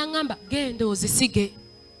 Katonda n'aŋŋamba genda ozisige.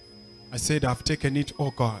 I said, I've taken it,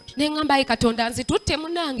 oh God. Ne ŋŋamba ayi Katonda nzitutte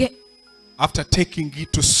munnange. After taking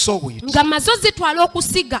it to sow it, Nga mmaze ozitwala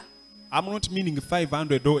okusiga. I'm not meaning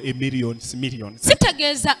 500 or a million, millions.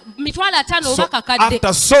 Sitegeeza mitwalo 5 So, oba kakadde.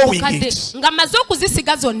 after sowing Mukadde. it, Nga mmaze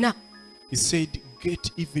okuzisiga zonna. He said, get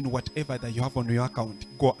even whatever that you have on your account,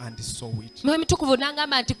 go and sow it. Mwoyo Mutukuvu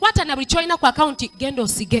n'aŋŋamba nti kwata na buli ky'olina ku akawunti genda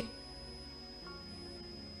osige.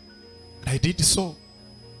 And I did so.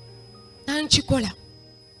 Nankikola.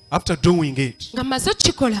 After doing it, Nga mmaze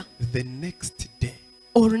okukikola. the next day,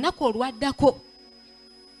 Olunaku olwaddako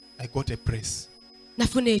I got a place.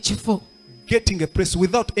 nafuna ekifo. Getting a place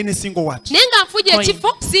without any single what? Naye nga nfuje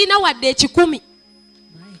ekifo siina wadde ekikumi.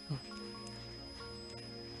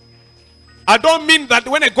 I don't mean that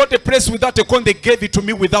when I got a place without a coin, they gave it to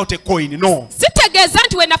me without a coin. No. Sitegeeza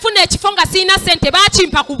nti we nafuna ekifo nga siina ssente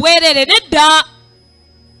baakimpa ku bwerere nedda.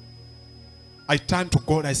 I turned to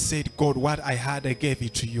God. I said, God, what I had, I gave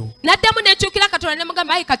it to you. And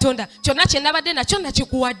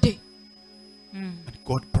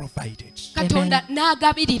God provided.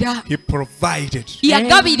 He provided.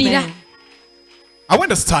 I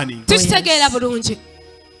want to stand in.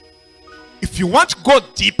 If you want to go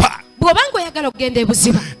deeper,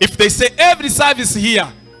 if they say every service here,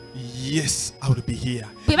 yes, I will be here.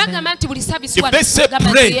 If they say pray,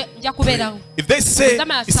 pray. If they say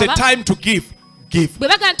it's a time to give, give.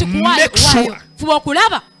 Make sure.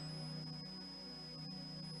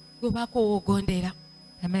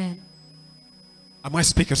 Amen. Am I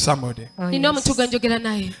speaking to somebody? Oh, yes.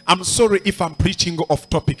 I'm sorry if I'm preaching off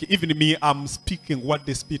topic. Even me, I'm speaking what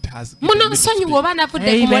the Spirit has given me to speak.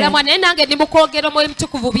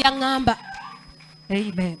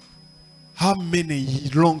 Amen. How many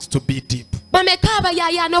longs to be deep? And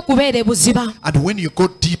when you go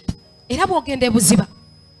deep,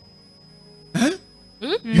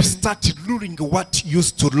 you start luring what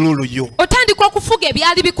used to lure you.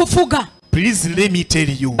 Please let me tell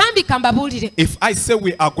you. If I say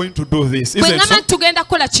we are going to do this, isn't so?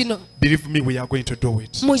 Believe me, we are going to do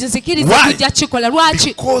it. Why?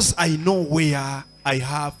 Because I know where I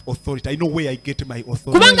have authority. I know where I get my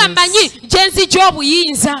authority.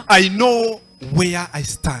 I know where I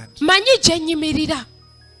stand.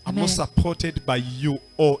 I'm not supported by you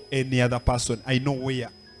or any other person. I know where.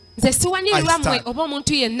 I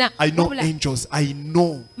know angels. I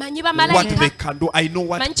know what they can do. I know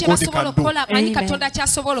what God can do. Amen.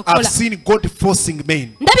 I've seen God forcing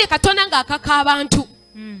men.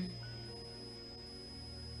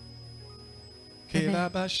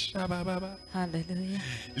 Hallelujah.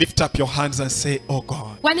 Lift up your hands and say, oh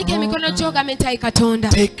God, Oh,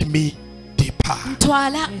 take me deeper.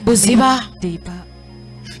 Deeper.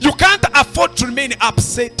 You can't afford to remain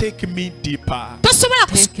upset. Take me deeper.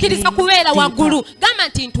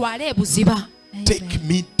 Take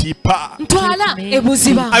me deeper.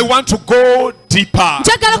 I want to go deeper.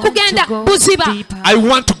 I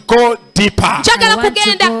want to go deeper.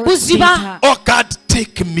 Oh God,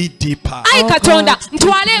 take me deeper.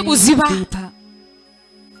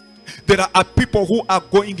 There are people who are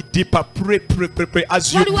going deeper. Pray, pray, pray, pray.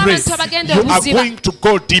 As you pray, you are going to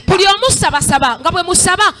go deeper.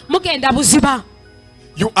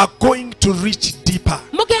 You are going to reach deeper.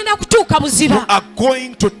 You are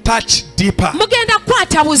going to touch deeper.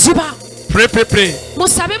 Pray, pray, pray.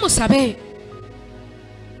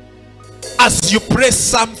 As you pray,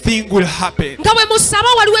 something will happen.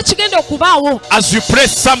 As you pray,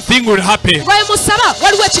 something will happen.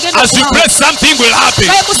 As you pray, something will happen.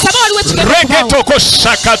 Reketoko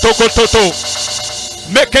shakatoko toto.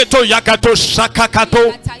 Meketo yakato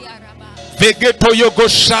shakakato. Vegeto yogo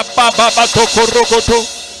shababa toko rogoto.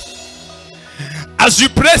 As you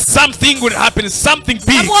pray, something will happen. Something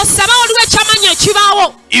big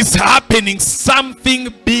is happening.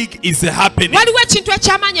 Something big is happening.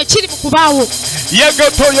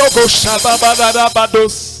 Yegoto yogo shababa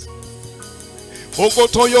rabados.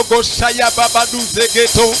 Ogoto yogo shaya babadu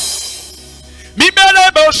zegeto.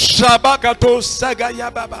 Mimelebo shabakato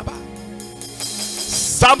sagaya bababa.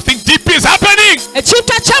 Something deep is happening.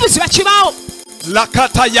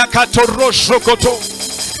 Lakata yakato roshokoto.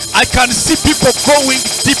 I can see people going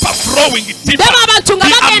deeper, flowing deeper.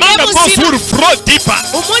 Be among those who will flow deeper.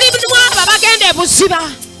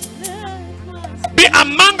 Be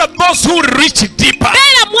among those who reach deeper.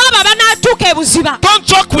 Don't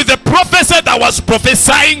joke with the prophecy that was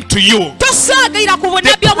prophesying to you. The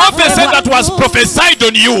prophecy that was prophesied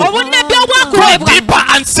on you. Go deeper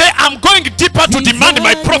and say, I'm going deeper to demand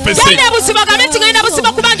my prophecy. I'm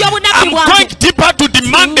going deeper to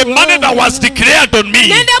demand the money that was declared on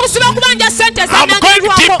me. I'm going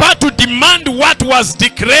deeper to demand what was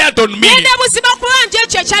declared on me. I'm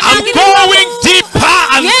going deeper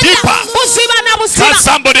and deeper. Can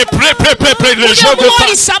somebody pray, pray, pray, pray.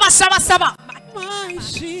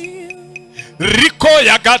 Rico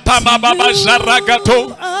yagata mababa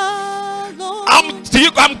jaragato. I'm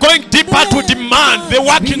going deeper to demand the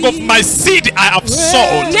working of my seed I have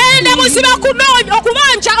sown.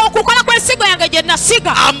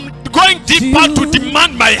 I'm going deeper to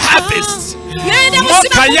demand my harvest.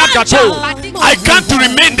 I can't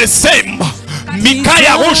remain the same.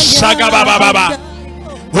 Mikaya baba.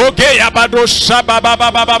 Okay, abado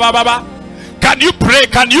baba. Can you pray?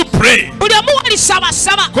 Can you pray?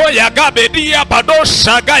 Koyagabe dia bado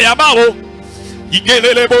shaga yabao.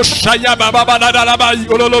 Igelelebo shaya baba baba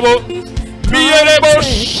yololobo. Mielebo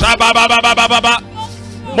shaba baba baba.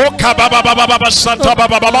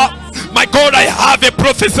 My God, I have a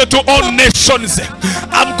prophecy to all nations.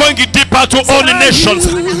 I'm going deeper to all nations.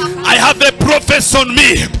 I have a prophecy on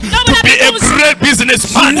me to be a great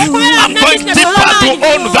businessman. I'm going deeper to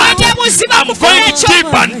own that. I'm going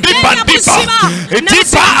deeper and deeper and deeper.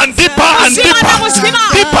 Deeper and deeper and deeper.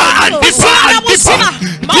 Deeper and deeper and deeper.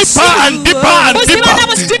 Deeper and deeper and deeper.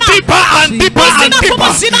 Deeper and deeper and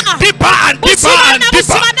deeper. Deeper and deeper and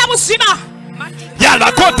deeper.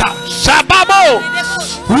 Yalakota, Shababo,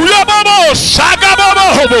 Uyabobo,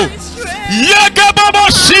 Shagabobo, Yagabobo,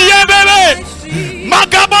 Shiabele,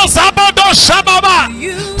 Magabo, Zabodo, Shababa.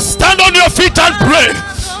 Stand on your feet and pray.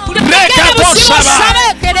 Regato,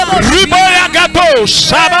 Shaba, Riboyagato,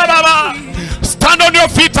 Shababa. Stand on your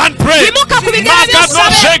feet and pray.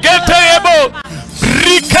 Magato, Shegete,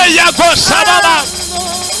 Rikeyago, Shababa.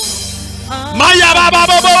 Maya Baba,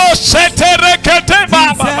 Seterekete,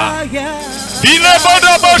 Baba. Ile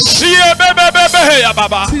bodo boshie bebe ya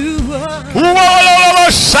baba.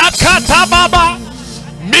 Uwo shakata baba.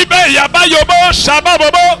 Mibe ya ba yobo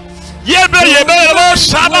shababobo. Yebe yobo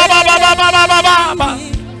shababababababa.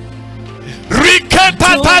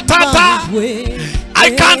 Riketa ta ta ta. I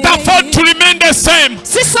can't afford to remain the same.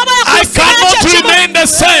 I cannot remain the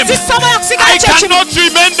same. I cannot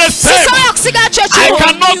remain the same. I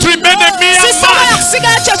cannot remain a mere man.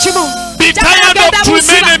 Be tired of to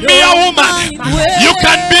remain a mere woman. You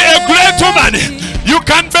can be a great woman. You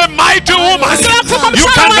can be a mighty woman. You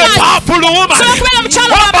can be a powerful woman.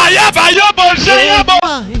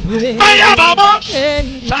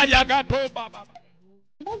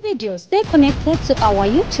 More videos, stay connected to our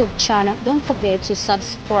YouTube channel. Don't forget to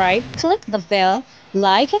subscribe, click the bell,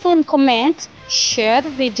 like and comment, share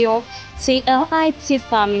the video. CLIT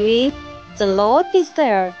family, the Lord is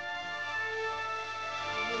there.